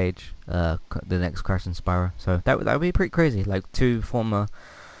Xbox stage, the next Crash and Spyro. So that would be pretty crazy. Like two former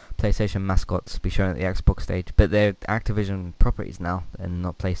PlayStation mascots be shown at the Xbox stage, but they're Activision properties now and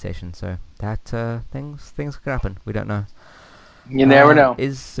not PlayStation. So that things could happen. We don't know. You never know.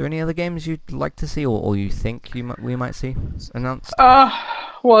 Is there any other games you'd like to see, or you think we might see announced?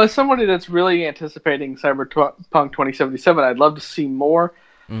 Well, as somebody that's really anticipating Cyberpunk 2077, I'd love to see more,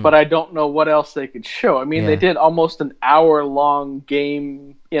 but I don't know what else they could show. I mean, they did almost an hour-long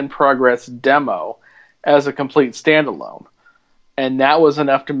game in progress demo as a complete standalone, and that was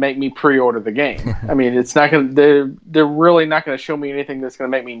enough to make me pre-order the game. I mean, it's not going. They're really not going to show me anything that's going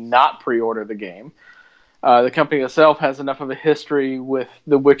to make me not pre-order the game. The company itself has enough of a history with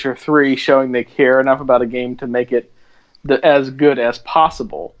The Witcher 3 showing they care enough about a game to make it as good as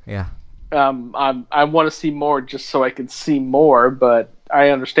possible. Yeah. I want to see more just so I can see more, but I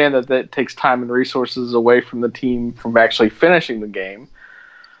understand that takes time and resources away from the team from actually finishing the game.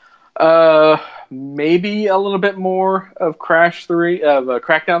 Maybe a little bit more of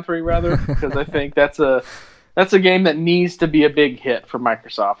Crackdown 3 rather, because I think that's a game that needs to be a big hit for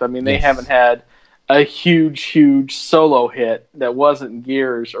Microsoft. I mean, they haven't had a huge solo hit that wasn't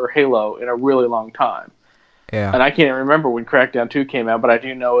Gears or Halo in a really long time. Yeah. And I can't remember when Crackdown 2 came out, but I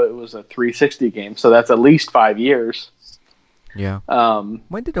do know it was a 360 game, so that's at least 5 years. Yeah.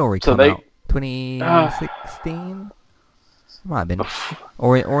 When did Ori come out? 2016? Might have been.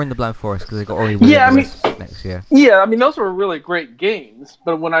 Or in the Blind Forest, because they got Ori next year. Yeah, I mean, those were really great games,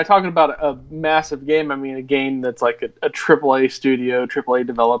 but when I'm talking about a massive game, I mean a game that's like a AAA studio, AAA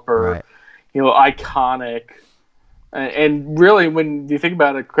developer, iconic. And really, when you think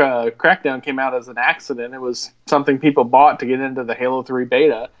about it, Crackdown came out as an accident. It was something people bought to get into the Halo 3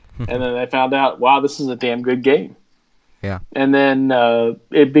 beta, and then they found out, wow, this is a damn good game. Yeah. And then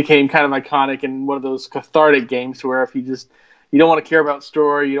it became kind of iconic and one of those cathartic games where if you don't want to care about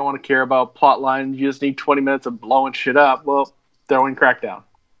story, you don't want to care about plot lines, you just need 20 minutes of blowing shit up, well, throw in Crackdown.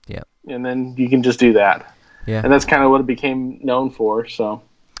 Yeah. And then you can just do that. Yeah. And that's kind of what it became known for, so...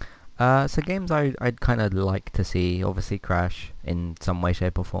 So games I'd kind of like to see, obviously Crash in some way,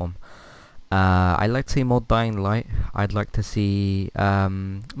 shape or form. I'd like to see more Dying Light. I'd like to see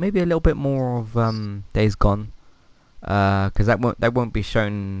maybe a little bit more of Days Gone, because that won't be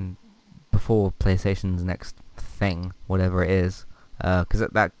shown before PlayStation's next thing, whatever it is, because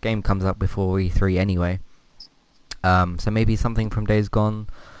that game comes out before E3 anyway. So maybe something from Days Gone.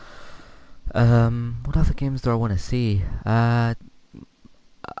 What other games do I want to see?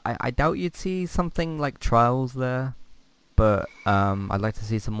 I doubt you'd see something like Trials there, but I'd like to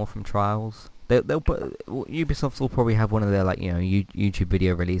see some more from Trials. Ubisoft will probably have one of their YouTube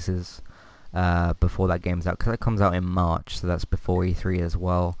video releases before that game's out, because that comes out in March, so that's before E3 as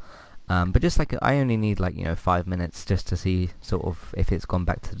well. But just I only need 5 minutes just to see sort of if it's gone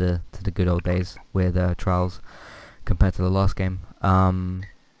back to the good old days with Trials compared to the last game.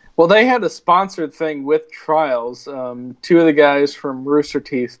 Well, they had a sponsored thing with Trials. Two of the guys from Rooster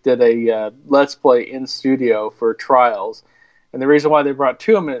Teeth did a Let's Play in studio for Trials. And the reason why they brought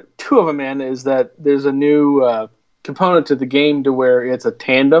two of them in is that there's a new component to the game to where it's a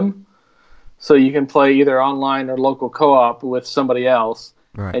tandem. So you can play either online or local co-op with somebody else.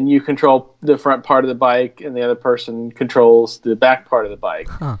 Right. And you control the front part of the bike and the other person controls the back part of the bike.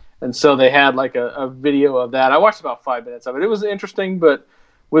 Huh. And so they had a video of that. I watched about 5 minutes of it. It was interesting, but...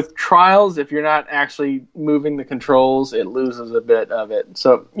 with Trials, if you're not actually moving the controls, it loses a bit of it.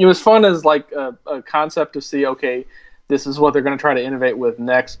 So it was fun as a concept to see, okay, this is what they're going to try to innovate with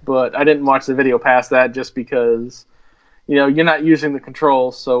next. But I didn't watch the video past that just because, you're not using the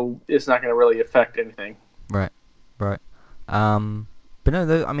controls, so it's not going to really affect anything. Right. But no,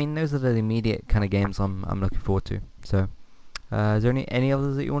 those are the immediate kind of games I'm looking forward to. So, is there any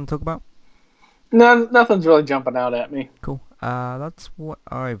others that you want to talk about? No, nothing's really jumping out at me. Cool. That's what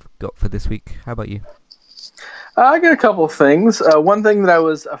I've got for this week. How about you? I got a couple of things. One thing that I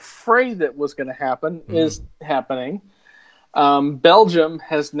was afraid that was going to happen is happening. Belgium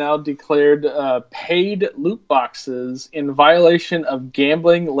has now declared paid loot boxes in violation of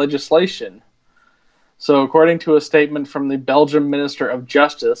gambling legislation. So according to a statement from the Belgian Minister of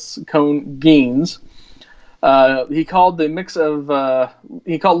Justice, Koen Geens, he called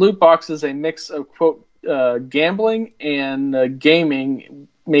loot boxes a mix of, quote, gambling and gaming,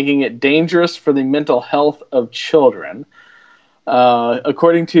 making it dangerous for the mental health of children.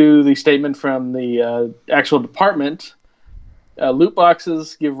 According to the statement from the actual department, loot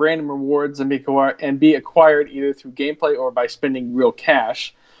boxes give random rewards and be acquired either through gameplay or by spending real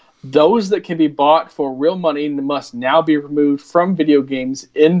cash. Those that can be bought for real money must now be removed from video games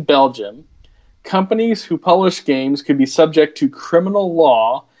in Belgium. companies who publish games could be subject to criminal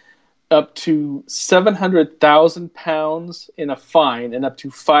law, up to £700,000 in a fine, and up to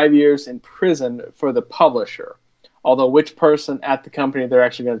 5 years in prison for the publisher. Although which person at the company they're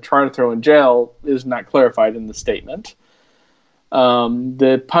actually going to try to throw in jail is not clarified in the statement.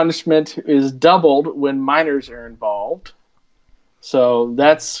 The punishment is doubled when minors are involved. So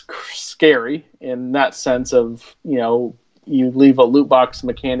that's scary in that sense of, you leave a loot box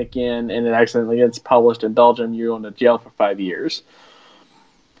mechanic in and it accidentally gets published in Belgium, you're going to jail for 5 years.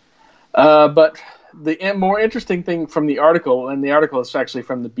 But the more interesting thing from the article, and the article is actually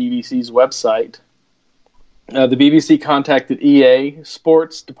from the BBC's website, the BBC contacted EA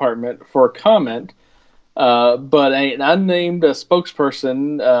Sports Department for a comment, but an unnamed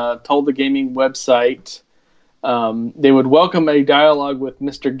spokesperson told the gaming website they would welcome a dialogue with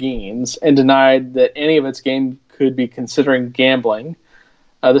Mr. Gaines and denied that any of its games could be considering gambling.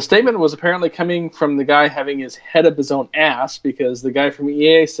 The statement was apparently coming from the guy having his head up his own ass, because the guy from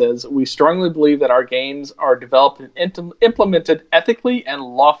EA says, "We strongly believe that our games are developed and implemented ethically and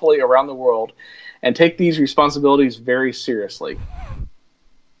lawfully around the world and take these responsibilities very seriously."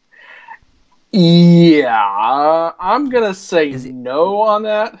 Yeah, I'm going to say no on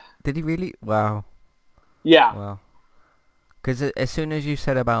that. Did he really? Wow. Yeah. Wow. Because as soon as you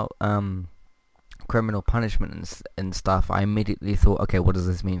said about criminal punishment and stuff, I immediately thought, okay, what does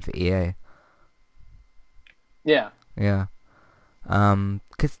this mean for EA? Yeah. Yeah.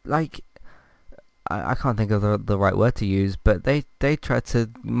 Because, like, I can't think of the right word to use, but they tried to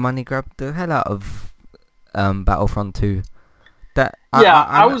money grab the hell out of Battlefront 2.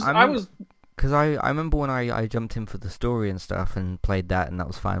 I was because I remember when I jumped in for the story and stuff and played that, and that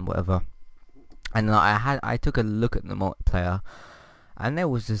was fine, whatever. And I took a look at the multiplayer, and there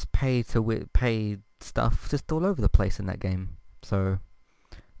was just pay stuff just all over the place in that game. So,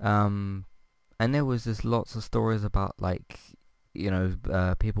 and there was just lots of stories about, like,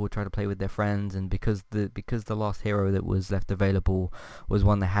 people would try to play with their friends, and because the last hero that was left available was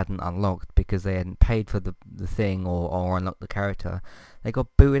one they hadn't unlocked because they hadn't paid for the thing or unlocked the character, they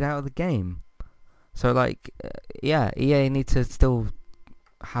got booted out of the game. So, like, EA need to still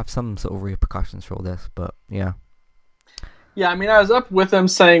have some sort of repercussions for all this, but yeah. Yeah, I mean, I was up with them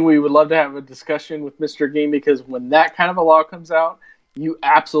saying we would love to have a discussion with Mr. Game, because when that kind of a law comes out, you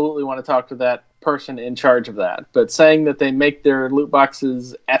absolutely want to talk to that person in charge of that. But saying that they make their loot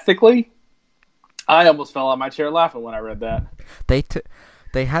boxes ethically, I almost fell out of my chair laughing when I read that. They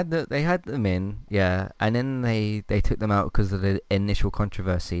had them in, yeah, and then they took them out because of the initial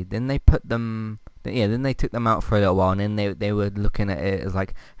controversy. Then they put them. Then they took them out for a little while, and then they were looking at it as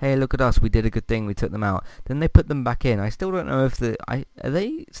like, hey, look at us, we did a good thing, we took them out. Then they put them back in. I still don't know if are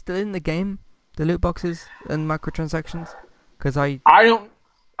they still in the game, the loot boxes and microtransactions? Because I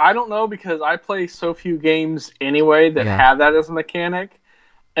don't know, because I play so few games anyway that have that as a mechanic,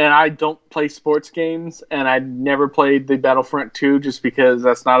 and I don't play sports games, and I never played the Battlefront 2 just because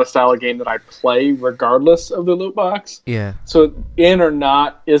that's not a style of game that I play regardless of the loot box. Yeah. So in or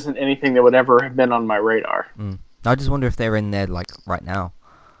not isn't anything that would ever have been on my radar. I just wonder if they're in there, like, right now.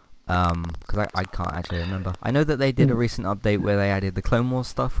 Because I can't actually remember. I know that they did a recent update where they added the Clone Wars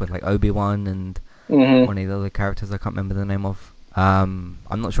stuff with, like, Obi-Wan and one of the other characters I can't remember the name of. I'm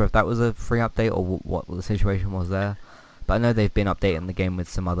not sure if that was a free update or what the situation was there. But I know they've been updating the game with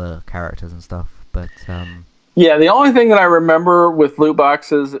some other characters and stuff. But yeah, the only thing that I remember with loot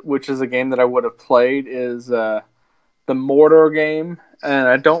boxes, which is a game that I would have played, is the Mordor game. And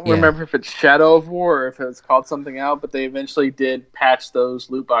I don't remember if it's Shadow of War or if it's called something else, but they eventually did patch those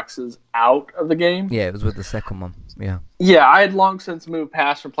loot boxes out of the game. Yeah, it was with the second one. Yeah. Yeah, I had long since moved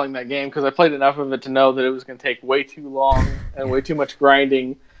past from playing that game because I played enough of it to know that it was going to take way too long and way too much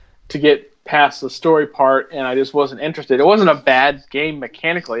grinding to get past the story part, and I just wasn't interested. It wasn't a bad game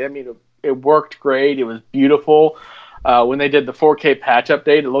mechanically. I mean, it worked great. It was beautiful. When they did the 4K patch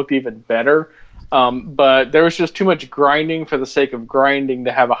update, it looked even better. But there was just too much grinding for the sake of grinding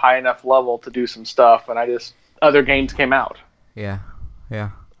to have a high enough level to do some stuff, and other games came out. Yeah.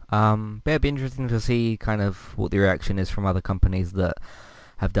 But it'd be interesting to see kind of what the reaction is from other companies that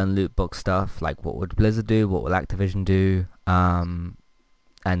have done loot box stuff. Like, what would Blizzard do? What will Activision do?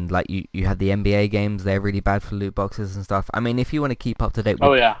 And like you had the NBA games, they're really bad for loot boxes and stuff. I mean, if you want to keep up to date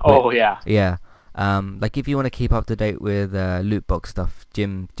with... Yeah. Like if you want to keep up to date with loot box stuff,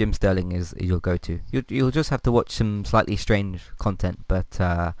 Jim Sterling is your go-to. You'll just have to watch some slightly strange content, but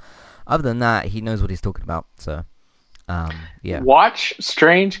other than that, he knows what he's talking about. So, yeah. Watch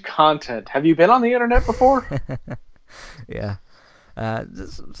strange content. Have you been on the internet before? Yeah.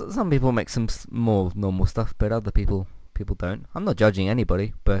 Some people make some more normal stuff, but other people don't. I'm not judging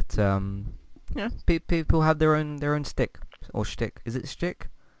anybody, but people have their own stick or shtick. Is it shtick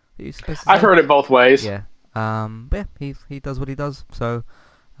that you're supposed to I've say? heard it both ways. Yeah. But yeah, he does what he does. So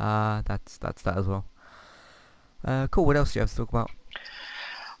that's that as well. Cool. What else do you have to talk about?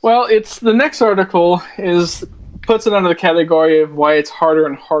 Well, it's the next article is puts it under the category of why it's harder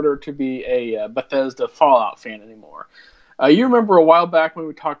and harder to be a Bethesda Fallout fan anymore. You remember a while back when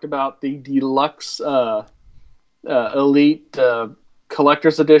we talked about the deluxe Elite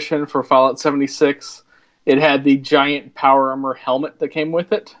collector's edition for Fallout 76? It had the giant power armor helmet that came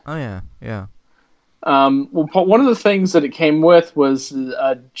with it. Oh yeah, yeah. Well, one of the things that it came with was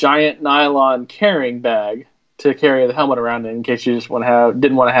a giant nylon carrying bag to carry the helmet around in case you just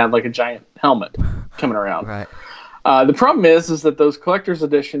didn't want to have like a giant helmet coming around. Right. The problem is that those collector's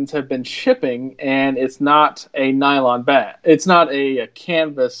editions have been shipping, and it's not a nylon bag. It's not a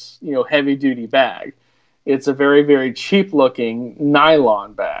canvas, heavy duty bag. It's a very, very cheap looking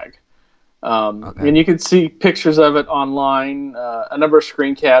nylon bag. Okay. And you can see pictures of it online, a number of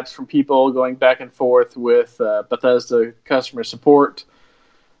screen caps from people going back and forth with Bethesda customer support,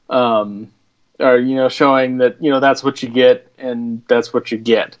 or showing that that's what you get and that's what you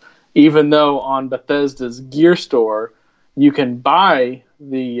get. Even though on Bethesda's Gear Store you can buy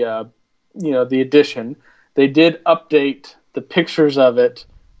the the edition, they did update the pictures of it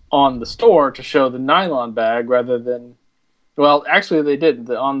on the store to show the nylon bag rather than. Well, actually, they didn't.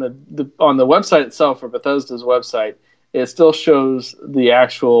 On the website itself, or Bethesda's website, it still shows the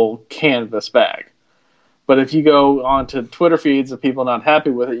actual canvas bag. But if you go onto Twitter feeds of people not happy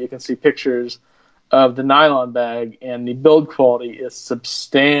with it, you can see pictures of the nylon bag, and the build quality is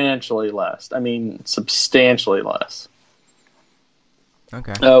substantially less. I mean, substantially less.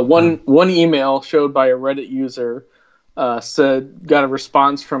 Okay. One email showed by a Reddit user got a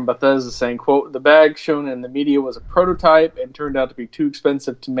response from Bethesda saying, quote, "The bag shown in the media was a prototype and turned out to be too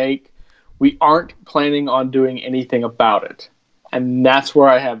expensive to make. We aren't planning on doing anything about it." And that's where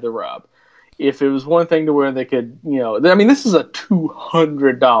I have the rub. If it was one thing to where they could, this is a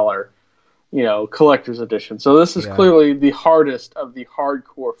 $200, collector's edition. So this is clearly the hardest of the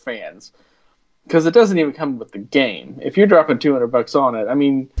hardcore fans. Because it doesn't even come with the game. If you're dropping $200 on it, I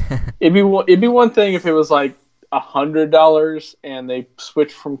mean, it'd be one thing if it was like $100 and they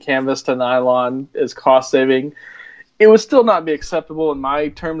switched from canvas to nylon as cost saving. It would still not be acceptable in my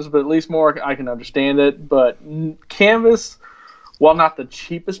terms, but at least more I can understand it. But canvas, while not the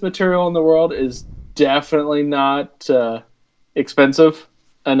cheapest material in the world, is definitely not expensive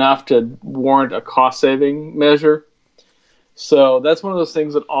enough to warrant a cost saving measure. So that's one of those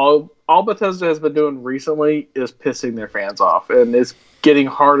things that all Bethesda has been doing recently is pissing their fans off, and it's getting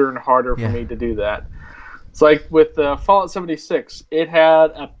harder and harder for me to do that. It's like with Fallout 76, it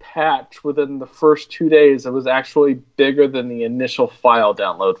had a patch within the first 2 days that was actually bigger than the initial file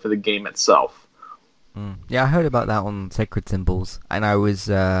download for the game itself. Yeah, I heard about that on Sacred Symbols, and I was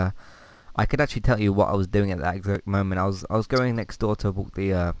I could actually tell you what I was doing at that exact moment. I was going next door to walk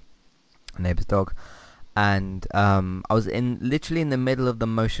the neighbor's dog, and I was literally in the middle of the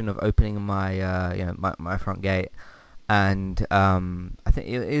motion of opening my my front gate. And I think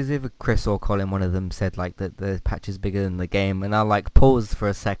it was either Chris or Colin, one of them said like that the patch is bigger than the game, and I like paused for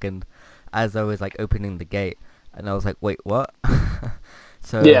a second as I was like opening the gate, and I was like, wait, what?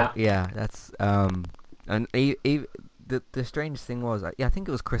 So yeah, that's and the strange thing was, I think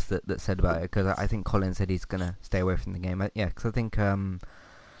it was Chris that said about it, because I think Colin said he's gonna stay away from the game. Because I think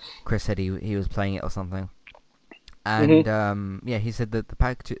Chris said he was playing it or something. And he said that the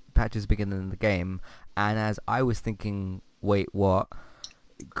patch is bigger than the game, and as I was thinking, wait, what?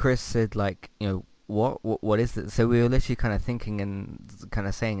 Chris said like, what is it? So we were literally kind of thinking and kind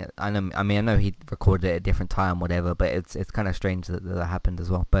of saying it. I know he recorded it at a different time, whatever, but it's kind of strange that happened as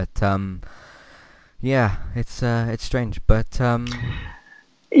well. But it's strange, but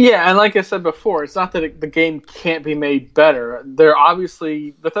yeah, and like I said before, it's not that the game can't be made better.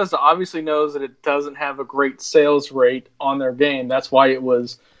 Bethesda obviously knows that it doesn't have a great sales rate on their game. That's why it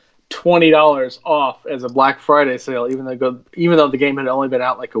was $20 off as a Black Friday sale, even though the game had only been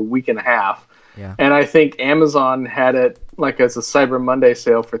out like a week and a half. Yeah. And I think Amazon had it like as a Cyber Monday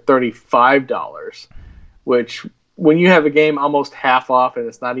sale for $35, which when you have a game almost half off and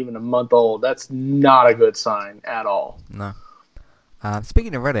it's not even a month old, that's not a good sign at all. No.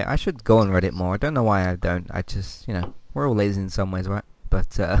 Speaking of Reddit, I should go on Reddit more. I don't know why I don't. I just, we're all lazy in some ways, right?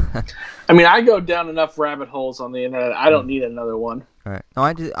 But I go down enough rabbit holes on the internet. I don't need another one. Right. No,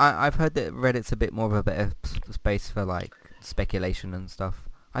 I've heard that Reddit's a bit more of a better space for like speculation and stuff.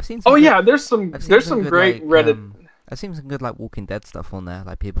 I've seen some there's some great like, Reddit. I've seen some good like Walking Dead stuff on there,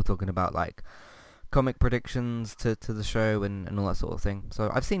 like people talking about like comic predictions to the show and all that sort of thing.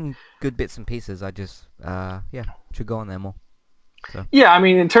 So I've seen good bits and pieces. I just should go on there more. So. Yeah, I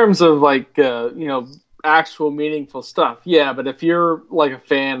mean, in terms of like actual meaningful stuff, yeah. But if you're like a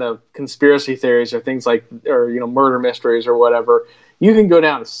fan of conspiracy theories or things like, or murder mysteries or whatever, you can go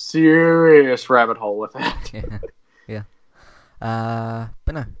down a serious rabbit hole with that. Yeah.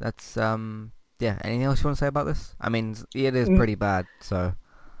 But no, that's Anything else you want to say about this? I mean, it is pretty bad. So.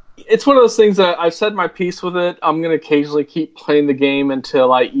 It's one of those things that I've said my piece with it. I'm going to occasionally keep playing the game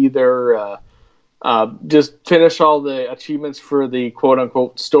until I either just finish all the achievements for the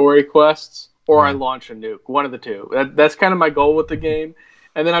quote-unquote story quests, or I launch a nuke. One of the two. That's kind of my goal with the game.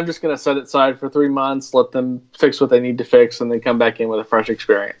 And then I'm just going to set it aside for 3 months, let them fix what they need to fix, and then come back in with a fresh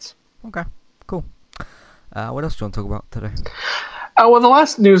experience. Okay, cool. What else do you want to talk about today? Well, the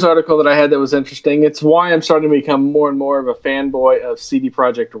last news article that I had that was interesting, it's why I'm starting to become more and more of a fanboy of CD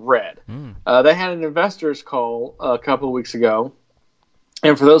Projekt Red. They had an investors call a couple of weeks ago.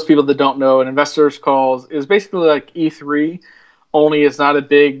 And for those people that don't know, an investors call is basically like E3, only it's not a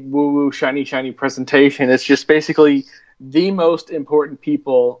big woo-woo, shiny presentation. It's just basically the most important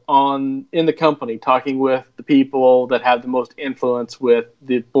people in the company talking with the people that have the most influence with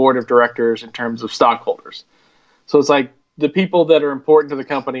the board of directors in terms of stockholders. So it's like the people that are important to the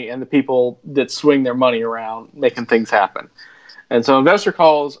company and the people that swing their money around making things happen. And so investor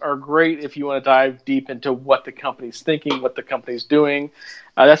calls are great if you want to dive deep into what the company's thinking, what the company's doing.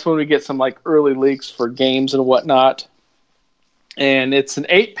 That's when we get some like early leaks for games and whatnot. And it's an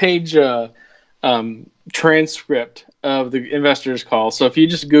 8-page transcript of the investors call. So if you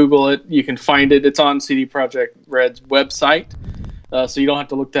just Google it, you can find it. It's on CD Projekt Red's website. So you don't have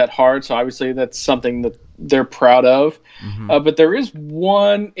to look that hard. So obviously that's something that they're proud of. But there is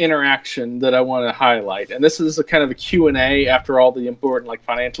one interaction that I want to highlight. And this is a kind of a Q&A after all the important like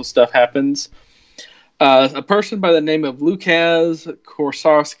financial stuff happens. A person by the name of Lukasz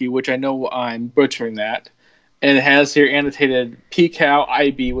Korsarski, which I know I'm butchering that, and it has here annotated PCAL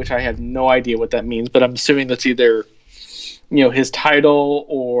IB, which I have no idea what that means, but I'm assuming that's either his title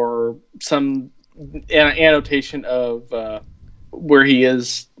or some annotation of where he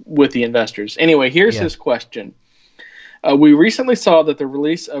is with the investors. Anyway, here's his question. We recently saw that the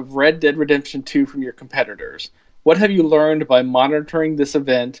release of Red Dead Redemption 2 from your competitors. What have you learned by monitoring this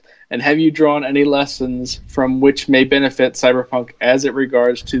event, and have you drawn any lessons from which may benefit Cyberpunk as it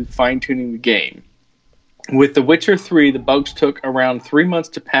regards to fine-tuning the game? With The Witcher 3, the bugs took around 3 months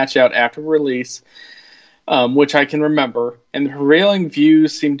to patch out after release, which I can remember, and the prevailing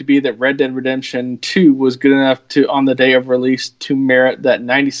views seem to be that Red Dead Redemption 2 was good enough to, on the day of release, to merit that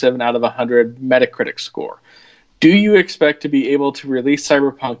 97 out of 100 Metacritic score. Do you expect to be able to release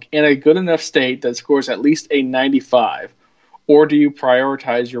Cyberpunk in a good enough state that scores at least a 95, or do you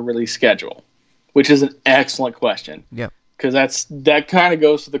prioritize your release schedule? Which is an excellent question. Yeah. Because that kind of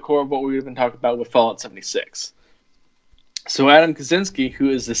goes to the core of what we've been talking about with Fallout 76. So Adam Kaczynski,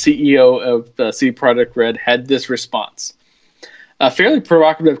 who is the CEO of CD Projekt Red, had this response. A fairly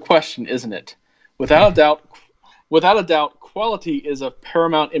provocative question, isn't it? Without a doubt, quality is of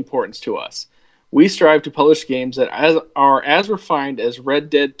paramount importance to us. We strive to publish games that are as refined as Red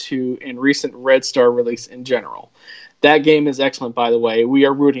Dead 2 and recent Red Star release in general. That game is excellent, by the way. We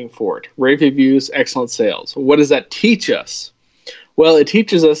are rooting for it. Rave reviews, excellent sales. What does that teach us? Well, it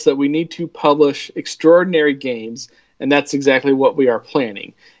teaches us that we need to publish extraordinary games, and that's exactly what we are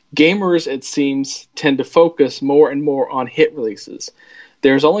planning. Gamers, it seems, tend to focus more and more on hit releases.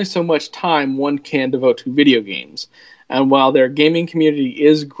 There's only so much time one can devote to video games. And while their gaming community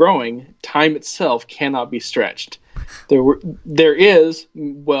is growing, time itself cannot be stretched. There is,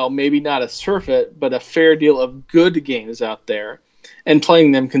 well, maybe not a surfeit, but a fair deal of good games out there, and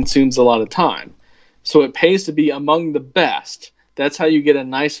playing them consumes a lot of time. So it pays to be among the best. That's how you get a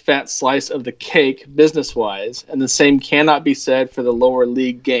nice fat slice of the cake business-wise, and the same cannot be said for the lower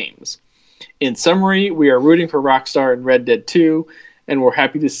league games. In summary, we are rooting for Rockstar and Red Dead 2, and we're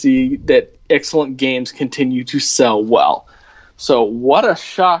happy to see that excellent games continue to sell well. So what a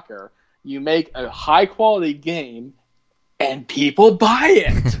shocker. You make a high-quality game, and people buy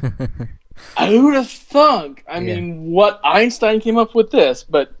it. Who would have thunk? I mean, what Einstein came up with this,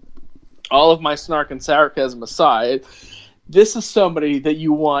 but all of my snark and sarcasm aside, this is somebody that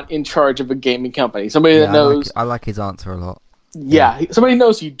you want in charge of a gaming company. Somebody that knows... I like his answer a lot. Yeah, somebody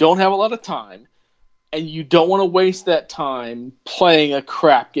knows you don't have a lot of time, and you don't want to waste that time playing a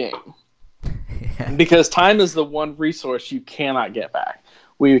crap game. Because time is the one resource you cannot get back.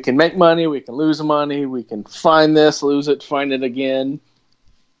 We can make money, we can lose money, we can find this, lose it, find it again.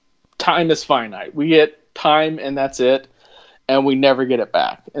 Time is finite. We get time, and that's it. and we never get it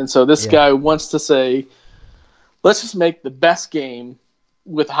back. And so this guy wants to say, let's just make the best game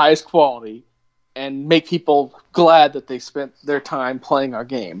with the highest quality and make people glad that they spent their time playing our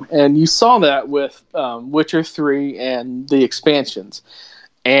game. And you saw that with Witcher 3 and the expansions.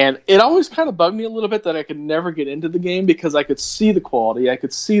 And it always kind of bugged me a little bit that I could never get into the game because I could see the quality, I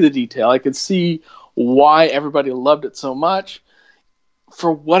could see the detail, I could see why everybody loved it so much.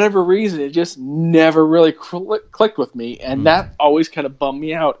 For whatever reason, it just never really clicked with me, and that always kind of bummed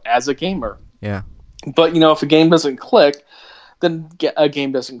me out as a gamer. Yeah. But, if a game doesn't click, then a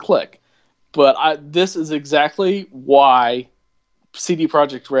game doesn't click. But this is exactly why CD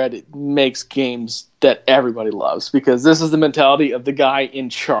Projekt Red makes games that everybody loves, because this is the mentality of the guy in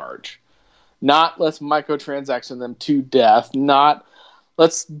charge. Not let's microtransaction them to death, not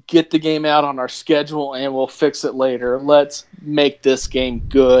let's get the game out on our schedule and we'll fix it later. Let's make this game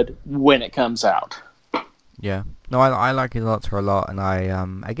good when it comes out. Yeah. No, I like it a lot, and I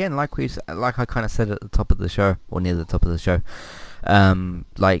again like I kind of said at the top of the show, or near the top of the show,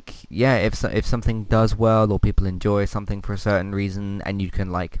 if something does well or people enjoy something for a certain reason, and you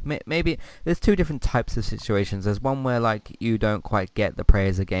can maybe there's two different types of situations. There's one where you don't quite get the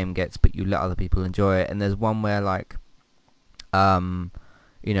praise a game gets, but you let other people enjoy it, and there's one where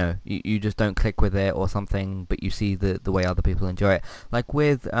you just don't click with it or something, but you see the way other people enjoy it. Like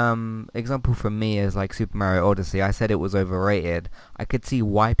with example from me is Super Mario Odyssey. I said it was overrated. I could see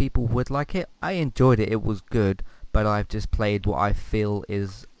why people would like it. I enjoyed it. It was good, but I've just played what I feel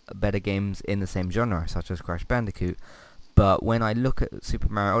is better games in the same genre, such as Crash Bandicoot. But when I look at Super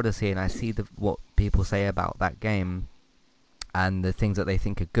Mario Odyssey and I see what people say about that game and the things that they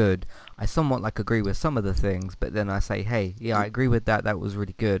think are good, I somewhat agree with some of the things, but then I say, hey, yeah, I agree with that was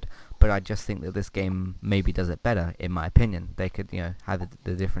really good, but I just think that this game maybe does it better, in my opinion. They could, have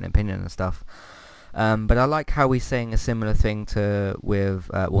the different opinion and stuff. But I like how he's saying a similar thing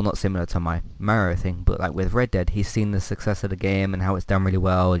not similar to my Mario thing, but with Red Dead, he's seen the success of the game and how it's done really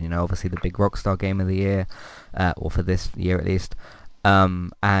well, and obviously the big Rockstar game of the year, or for this year at least.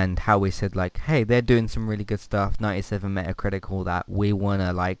 And how we said hey, they're doing some really good stuff, 97 Metacritic, all that. We want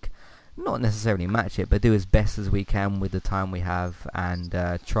to not necessarily match it, but do as best as we can with the time we have, and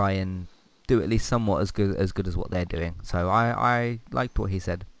try and do at least somewhat as good as what they're doing. So I liked what he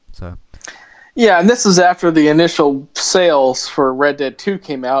said. So yeah, and this is after the initial sales for Red Dead 2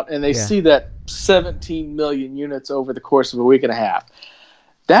 came out, and they see that 17 million units over the course of a week and a half.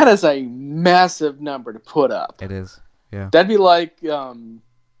 That is a massive number to put up. It is. Yeah. That'd be like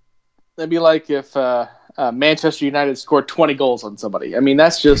if Manchester United scored 20 goals on somebody. I mean,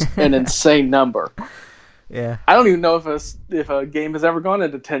 that's just an insane number. Yeah. I don't even know if a game has ever gone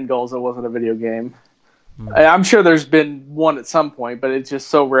into 10 goals that wasn't a video game. I'm sure there's been one at some point, but it's just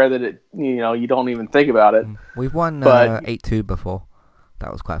so rare that you don't even think about it. We've won 8-2 before.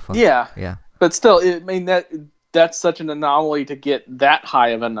 That was quite fun. Yeah. Yeah. But still, that's such an anomaly to get that high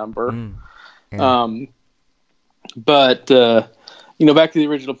of a number. Yeah. But back to the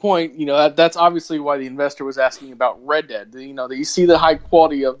original point, that's obviously why the investor was asking about Red Dead. That you see the high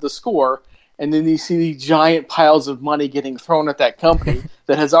quality of the score, and then you see the giant piles of money getting thrown at that company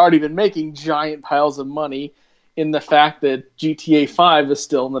that has already been making giant piles of money in the fact that GTA 5 is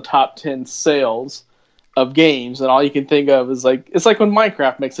still in the top 10 sales of games, and all you can think of is it's like when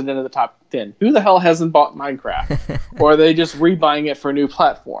Minecraft makes it into the top 10. Who the hell hasn't bought Minecraft? Or are they just rebuying it for a new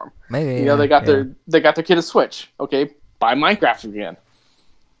platform? Maybe they got their kid a Switch. Okay, buy Minecraft again.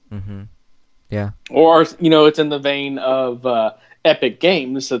 Mm-hmm. Yeah. Or it's in the vein of Epic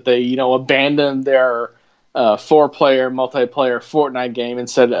Games that they abandoned their 4-player multiplayer Fortnite game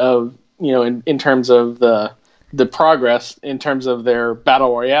instead of in terms of the progress in terms of their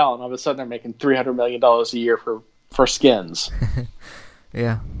battle royale, and all of a sudden they're making $300 million a year for skins.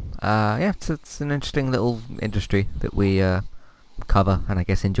 Yeah. It's an interesting little industry that we cover and I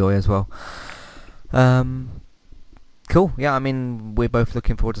guess enjoy as well. Cool. Yeah, I mean, we're both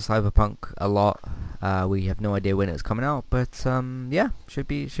looking forward to Cyberpunk a lot. We have no idea when it's coming out, but should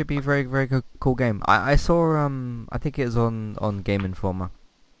be a very, very cool game. I saw I think it was on Game Informer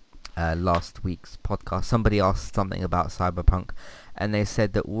last week's podcast. Somebody asked something about Cyberpunk, and they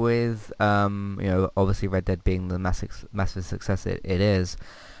said that with obviously Red Dead being the massive success it is,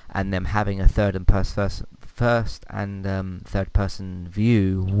 and them having a third person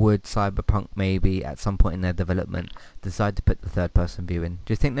view, would Cyberpunk maybe at some point in their development decide to put the third person view in?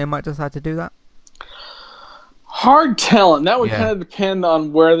 Do you think they might decide to do that? Hard telling. That would kind of depend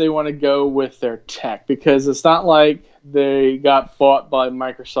on where they want to go with their tech, because it's not like they got bought by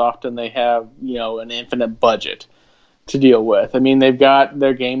Microsoft and they have an infinite budget to deal with. I mean, they've got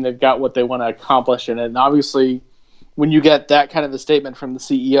their game, they've got what they want to accomplish in it, and obviously when you get that kind of a statement from the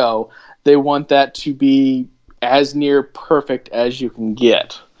CEO, they want that to be as near perfect as you can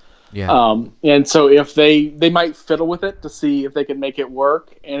get. Yeah. And so if they might fiddle with it to see if they can make it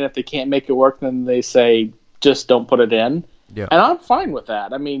work, and if they can't make it work, then they say just don't put it in. Yeah. And I'm fine with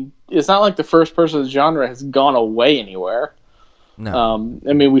that. I mean, it's not like the first person genre has gone away anywhere. No.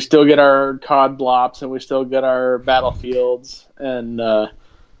 I mean, we still get our COD blops and we still get our Battlefields, and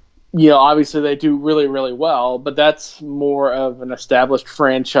obviously they do really, really well. But that's more of an established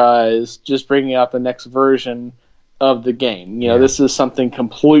franchise, just bringing out the next version of the game. Yeah. This is something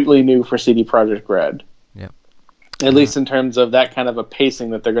completely new for CD Projekt Red. Yeah. At least in terms of that kind of a pacing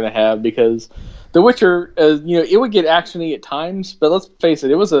that they're going to have, because The Witcher, it would get actiony at times, but let's face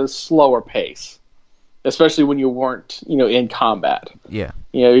it, it was a slower pace, especially when you weren't, in combat. Yeah.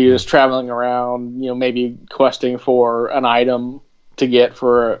 You're just traveling around, maybe questing for an item to get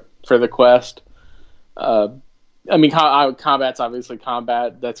for the quest. Combat's obviously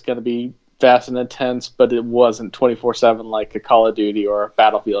combat. That's going to be fast and intense, but it wasn't 24/7 like a Call of Duty or a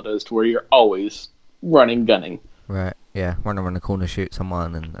Battlefield is, to where you're always running, gunning. Right. Yeah. Run around the corner, shoot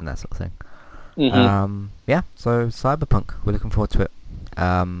someone, and that sort of thing. Mm-hmm. Yeah. So Cyberpunk, we're looking forward to it.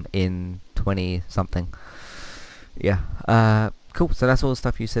 In 20 something. Yeah. Cool. So that's all the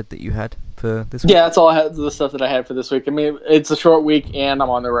stuff you said that you had for this week? Yeah, that's all I had. The stuff that I had for this week. I mean, it's a short week, and I'm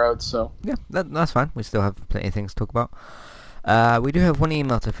on the road, so Yeah, that's fine. We still have plenty of things to talk about. We do have one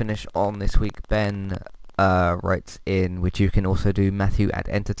email to finish on this week. Ben writes in, which you can also do, Matthew at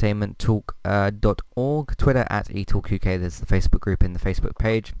entertainmenttalk.org, Twitter at eTalkUK. There's the Facebook group in the Facebook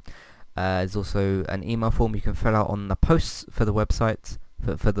page. There's also an email form you can fill out on the posts for the website.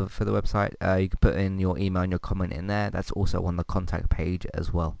 For the website, you can put in your email and your comment in there. That's also on the contact page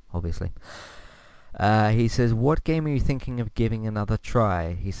as well, obviously. He says, what game are you thinking of giving another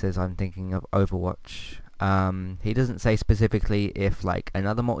try? He says, I'm thinking of Overwatch. He doesn't say specifically if like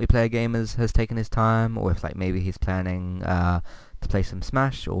another multiplayer game has taken his time, or if like maybe he's planning to play some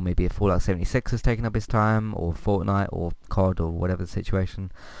Smash, or maybe if Fallout 76 has taken up his time, or Fortnite, or COD, or whatever the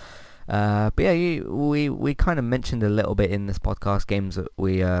situation. But yeah, we kind of mentioned a little bit in this podcast games that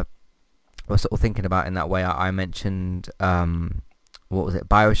we were sort of thinking about in that way. I mentioned what was it,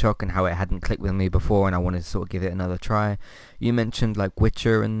 BioShock, and how it hadn't clicked with me before, and I wanted to sort of give it another try. You mentioned like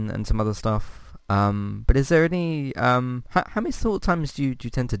Witcher and some other stuff. But is there any how many sort of times do you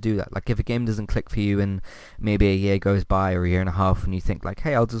tend to do that? Like if a game doesn't click for you, and maybe a year goes by or a year and a half, and you think like,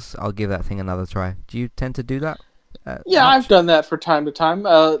 hey, I'll give that thing another try. Do you tend to do that? Yeah, Much? I've done that from time to time.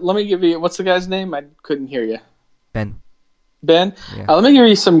 Let me give you, what's the guy's name? I couldn't hear you. Ben. Ben? Yeah. Let me give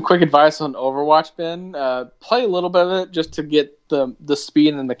you some quick advice on Overwatch, Ben. Play a little bit of it just to get the speed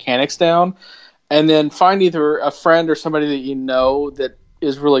and the mechanics down, and then find either a friend or somebody that you know that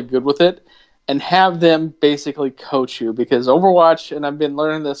is really good with it, and have them basically coach you, because Overwatch, and I've been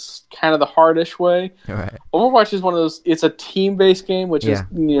learning this kind of the hardish way, Right. Overwatch is one of those, it's a team-based game, which Yeah.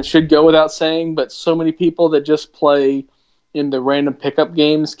 is should go without saying, but so many people that just play in the random pickup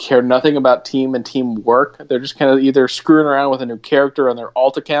games care nothing about team and teamwork. They're just kind of either screwing around with a new character on their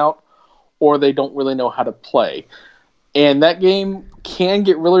alt account, or they don't really know how to play. And that game can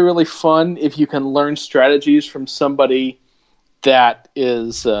get really, really fun if you can learn strategies from somebody that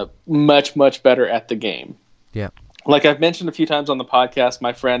is much, much better at the game. Yeah. Like I've mentioned a few times on the podcast,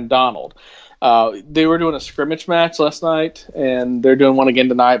 my friend Donald. They were doing a scrimmage match last night, and they're doing one again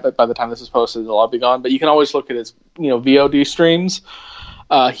tonight, but by the time this is posted, it'll all be gone. But you can always look at his VOD streams.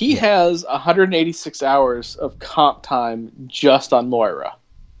 He has 186 hours of comp time just on Moira.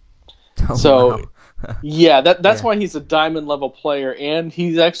 Oh, So, wow. yeah, that's Yeah. why he's a diamond level player, and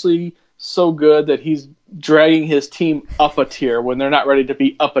he's actually so good that he's dragging his team up a tier when they're not ready to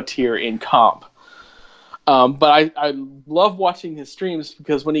be up a tier in comp. But I love watching his streams,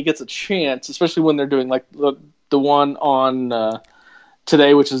 because when he gets a chance, especially when they're doing like the one on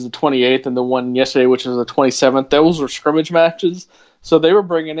today, which is the 28th, and the one yesterday, which is the 27th, those were scrimmage matches. So they were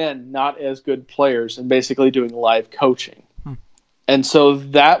bringing in not as good players and basically doing live coaching. And so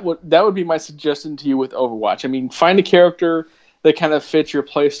that would be my suggestion to you with Overwatch. I mean, find a character that kind of fits your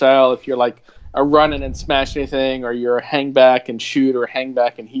play style. If you're like a run-in and smash anything, or you're a hang back and shoot, or hang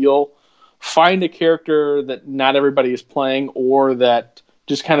back and heal, find a character that not everybody is playing, or that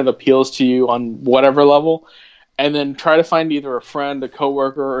just kind of appeals to you on whatever level, and then try to find either a friend, a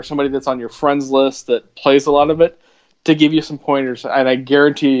coworker, or somebody that's on your friends list that plays a lot of it to give you some pointers, and I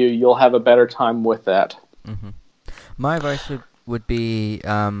guarantee you'll have a better time with that. Mm-hmm. My advice would be,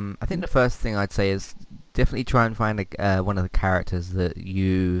 I think the first thing I'd say is definitely try and find one of the characters that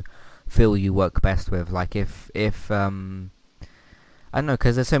you feel you work best with. Like if I don't know,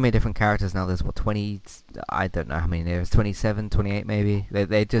 because there's so many different characters now. There's, what, 20... I don't know how many there's. 27, 28 maybe.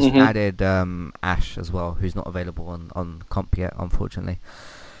 They just added Ash as well, who's not available on comp yet, unfortunately.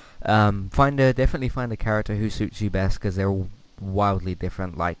 Definitely find a character who suits you best, because they're all wildly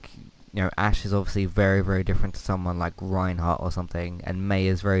different. Like, Ash is obviously very, very different to someone like Reinhardt or something, and Mei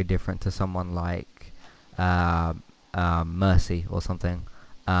is very different to someone like Mercy or something.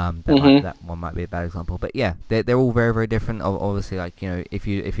 That one might be a bad example, but yeah, they're all very, very different. Obviously, like, if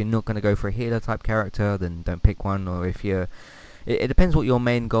you're not going to go for a healer type character, then don't pick one. Or if you're, it depends what your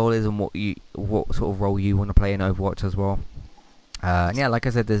main goal is and what sort of role you want to play in Overwatch as well. And yeah, like I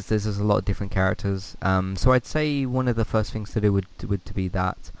said, there's a lot of different characters. So I'd say one of the first things to do would to be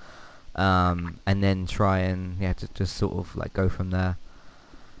that, and then try and just sort of like go from there.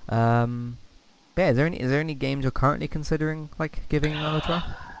 Yeah, is there any games you're currently considering like giving another try?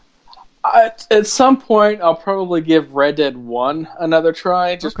 At some point, I'll probably give Red Dead 1 another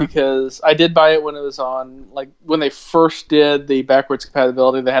try, just because I did buy it when it was on, like, when they first did the backwards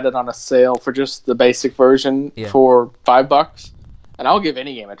compatibility, they had it on a sale for just the basic version for $5. And I'll give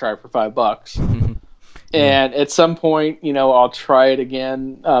any game a try for $5. And at some point, I'll try it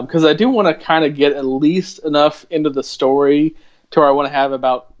again, because I do want to kind of get at least enough into the story to where I want to have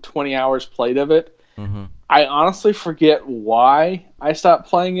about 20 hours played of it. I honestly forget why I stopped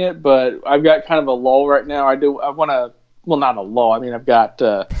playing it, but I've got kind of a lull right now. I want to, well, not a lull. I mean, I've got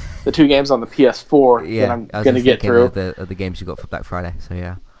the 2 games on the PS4 that I'm going to get through. Of the games you got for Black Friday, so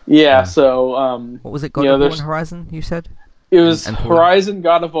yeah. Yeah, so... what was it, God of War and Horizon, you said? It was Horizon,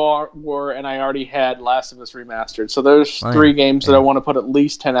 God of War, and I already had Last of Us Remastered. So there's 3 games that I want to put at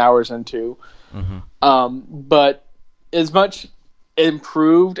least 10 hours into. But as much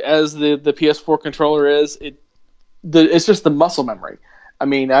improved as the PS4 controller is, it's just the muscle memory. I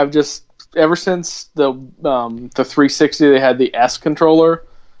mean, I've just, ever since the 360 they had the S controller,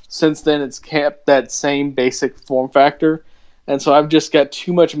 since then it's kept that same basic form factor, and so I've just got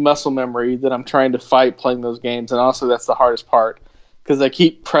too much muscle memory that I'm trying to fight playing those games. And also that's the hardest part, because I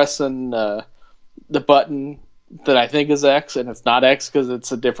keep pressing the button that I think is X, and it's not X, because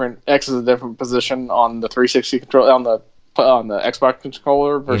X is a different position on the 360 controller, on the Xbox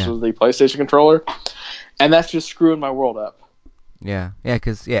controller versus the PlayStation controller, and that's just screwing my world up.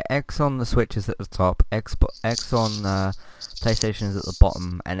 Because X on the Switch is at the top, X on PlayStation is at the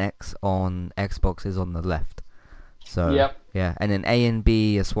bottom, and X on Xbox is on the left. So and then A and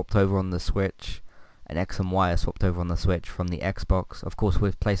B are swapped over on the Switch, and X and Y are swapped over on the Switch from the Xbox. Of course,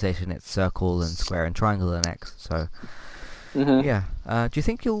 with PlayStation, it's circle and square and triangle and X. So do you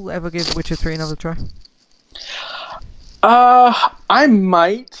think you'll ever give Witcher 3 another try? I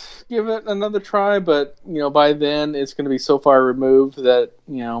might give it another try, but by then it's going to be so far removed that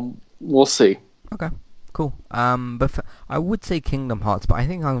we'll see. Okay, cool. I would say Kingdom Hearts, but I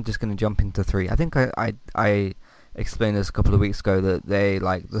think I'm just going to jump into 3. I think I explained this a couple of weeks ago that they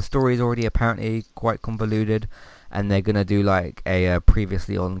the story is already apparently quite convoluted, and they're going to do like a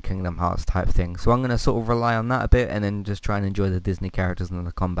previously on Kingdom Hearts type thing. So I'm going to sort of rely on that a bit, and then just try and enjoy the Disney characters and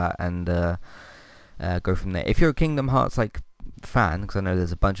the combat, and go from there. If you're a Kingdom Hearts fan, because I know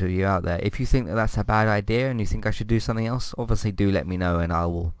there's a bunch of you out there, if you think that that's a bad idea and you think I should do something else, obviously do let me know, and I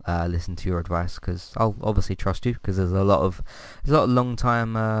will listen to your advice, because I'll obviously trust you, because there's a lot of long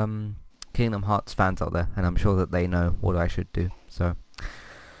time Kingdom Hearts fans out there, and I'm sure that they know what I should do. So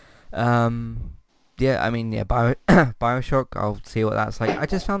Bioshock, I'll see what that's like. I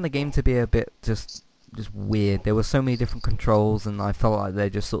just found the game to be a bit just weird. There were so many different controls, and I felt like they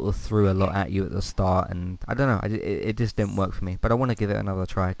just sort of threw a lot at you at the start, and I don't know, it just didn't work for me. But I want to give it another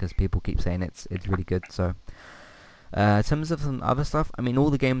try, because people keep saying it's really good. So in terms of some other stuff, I mean, all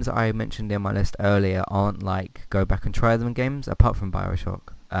the games that I mentioned in my list earlier aren't like go back and try them games, apart from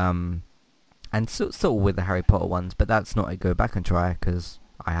Bioshock, and sort of with the Harry Potter ones, but that's not a go back and try, because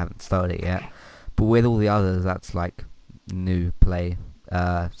I haven't started it yet. But with all the others, that's like new play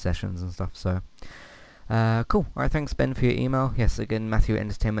sessions and stuff. So cool. Alright, thanks Ben for your email. Yes, again, Matthew at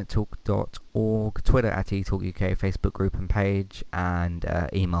entertainmenttalk.org, Twitter at eTalkUK, Facebook group and page, and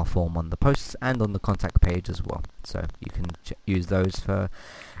email form on the posts and on the contact page as well. So you can use those for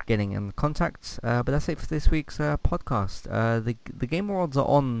getting in contact. But that's it for this week's podcast. The Game Awards are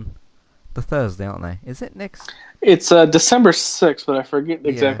on the Thursday, aren't they? Is it next? It's December 6th, but I forget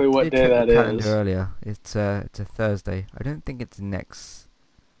exactly what day that is. Earlier. It's a Thursday. I don't think it's next.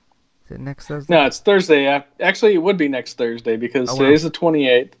 Is it next Thursday? No, it's Thursday. Actually, it would be next Thursday, because today's the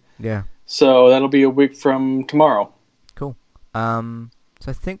 28th. Yeah. So that'll be a week from tomorrow. Cool. So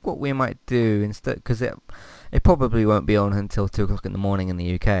I think what we might do instead, because it probably won't be on until 2 o'clock in the morning in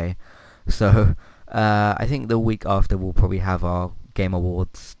the UK. So I think the week after we'll probably have our Game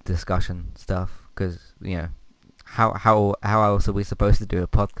Awards discussion stuff, because how else are we supposed to do a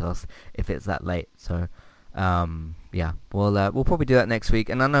podcast if it's that late? So yeah, we'll probably do that next week,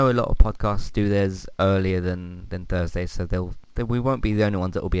 and I know a lot of podcasts do theirs earlier than Thursday, so we won't be the only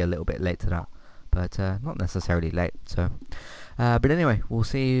ones that will be a little bit late to that, but not necessarily late. So but anyway, we'll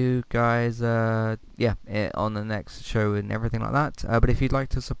see you guys on the next show and everything like that. But if you'd like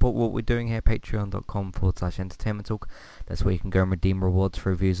to support what we're doing here, patreon.com/entertainment talk. That's where you can go and redeem rewards for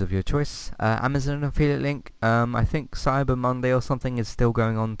reviews of your choice. Amazon affiliate link. I think Cyber Monday or something is still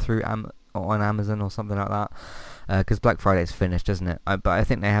going on through on Amazon or something like that. Because Black Friday's finished, isn't it? But I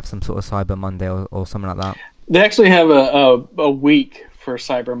think they have some sort of Cyber Monday or something like that. They actually have a week for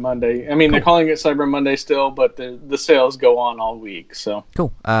Cyber Monday. I mean, Cool. They're calling it Cyber Monday still, but the sales go on all week. So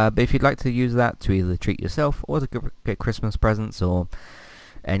cool. But if you'd like to use that to either treat yourself or to get Christmas presents or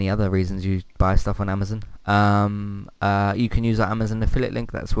any other reasons you buy stuff on Amazon, you can use our Amazon affiliate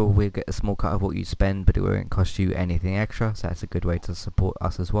link. That's where we'll get a small cut of what you spend, but it won't cost you anything extra, so that's a good way to support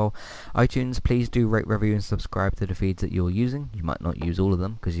us as well. iTunes, please do rate, review and subscribe to the feeds that you're using. You might not use all of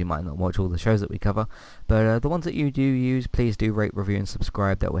them because you might not watch all the shows that we cover, but the ones that you do use, please do rate, review and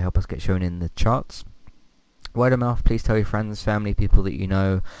subscribe. That will help us get shown in the charts. Word of mouth, please tell your friends, family, people that you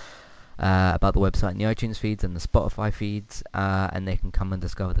know about the website and the iTunes feeds and the Spotify feeds, and they can come and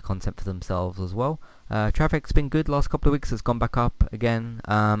discover the content for themselves as well. Traffic's been good last couple of weeks. It's gone back up again,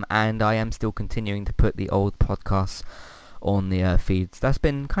 and I am still continuing to put the old podcasts on the feeds. That's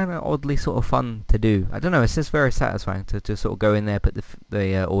been kind of oddly sort of fun to do. I don't know, it's just very satisfying to just sort of go in there, put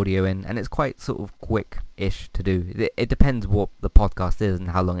the audio in, and it's quite sort of quick-ish to do. It depends what the podcast is and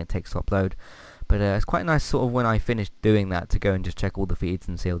how long it takes to upload. But it's quite nice sort of when I finish doing that to go and just check all the feeds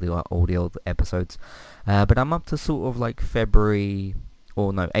and see all the old episodes. But I'm up to sort of like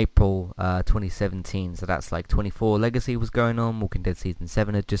April 2017, so that's like 24 Legacy was going on, Walking Dead Season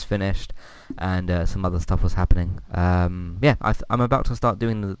 7 had just finished, and some other stuff was happening. I'm about to start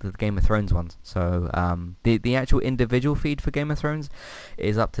doing the Game of Thrones ones, so the actual individual feed for Game of Thrones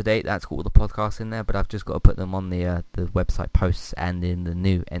is up to date. That's got all the podcasts in there, but I've just got to put them on the website posts and in the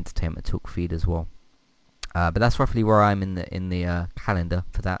new Entertainment Talk feed as well. But that's roughly where I'm in the calendar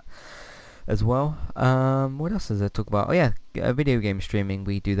for that as well. What else does there talk about? Oh yeah, video game streaming,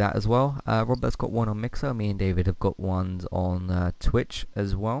 we do that as well. Robert's got one on Mixer, me and David have got ones on Twitch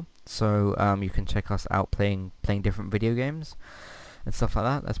as well, so you can check us out playing different video games and stuff like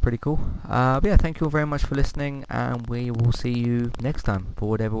that. That's pretty cool. But yeah, thank you all very much for listening, and we will see you next time for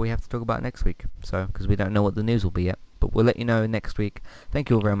whatever we have to talk about next week, so because we don't know what the news will be yet, but we'll let you know next week. Thank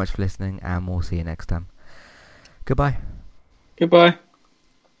you all very much for listening, and we'll see you next time. Goodbye. Goodbye.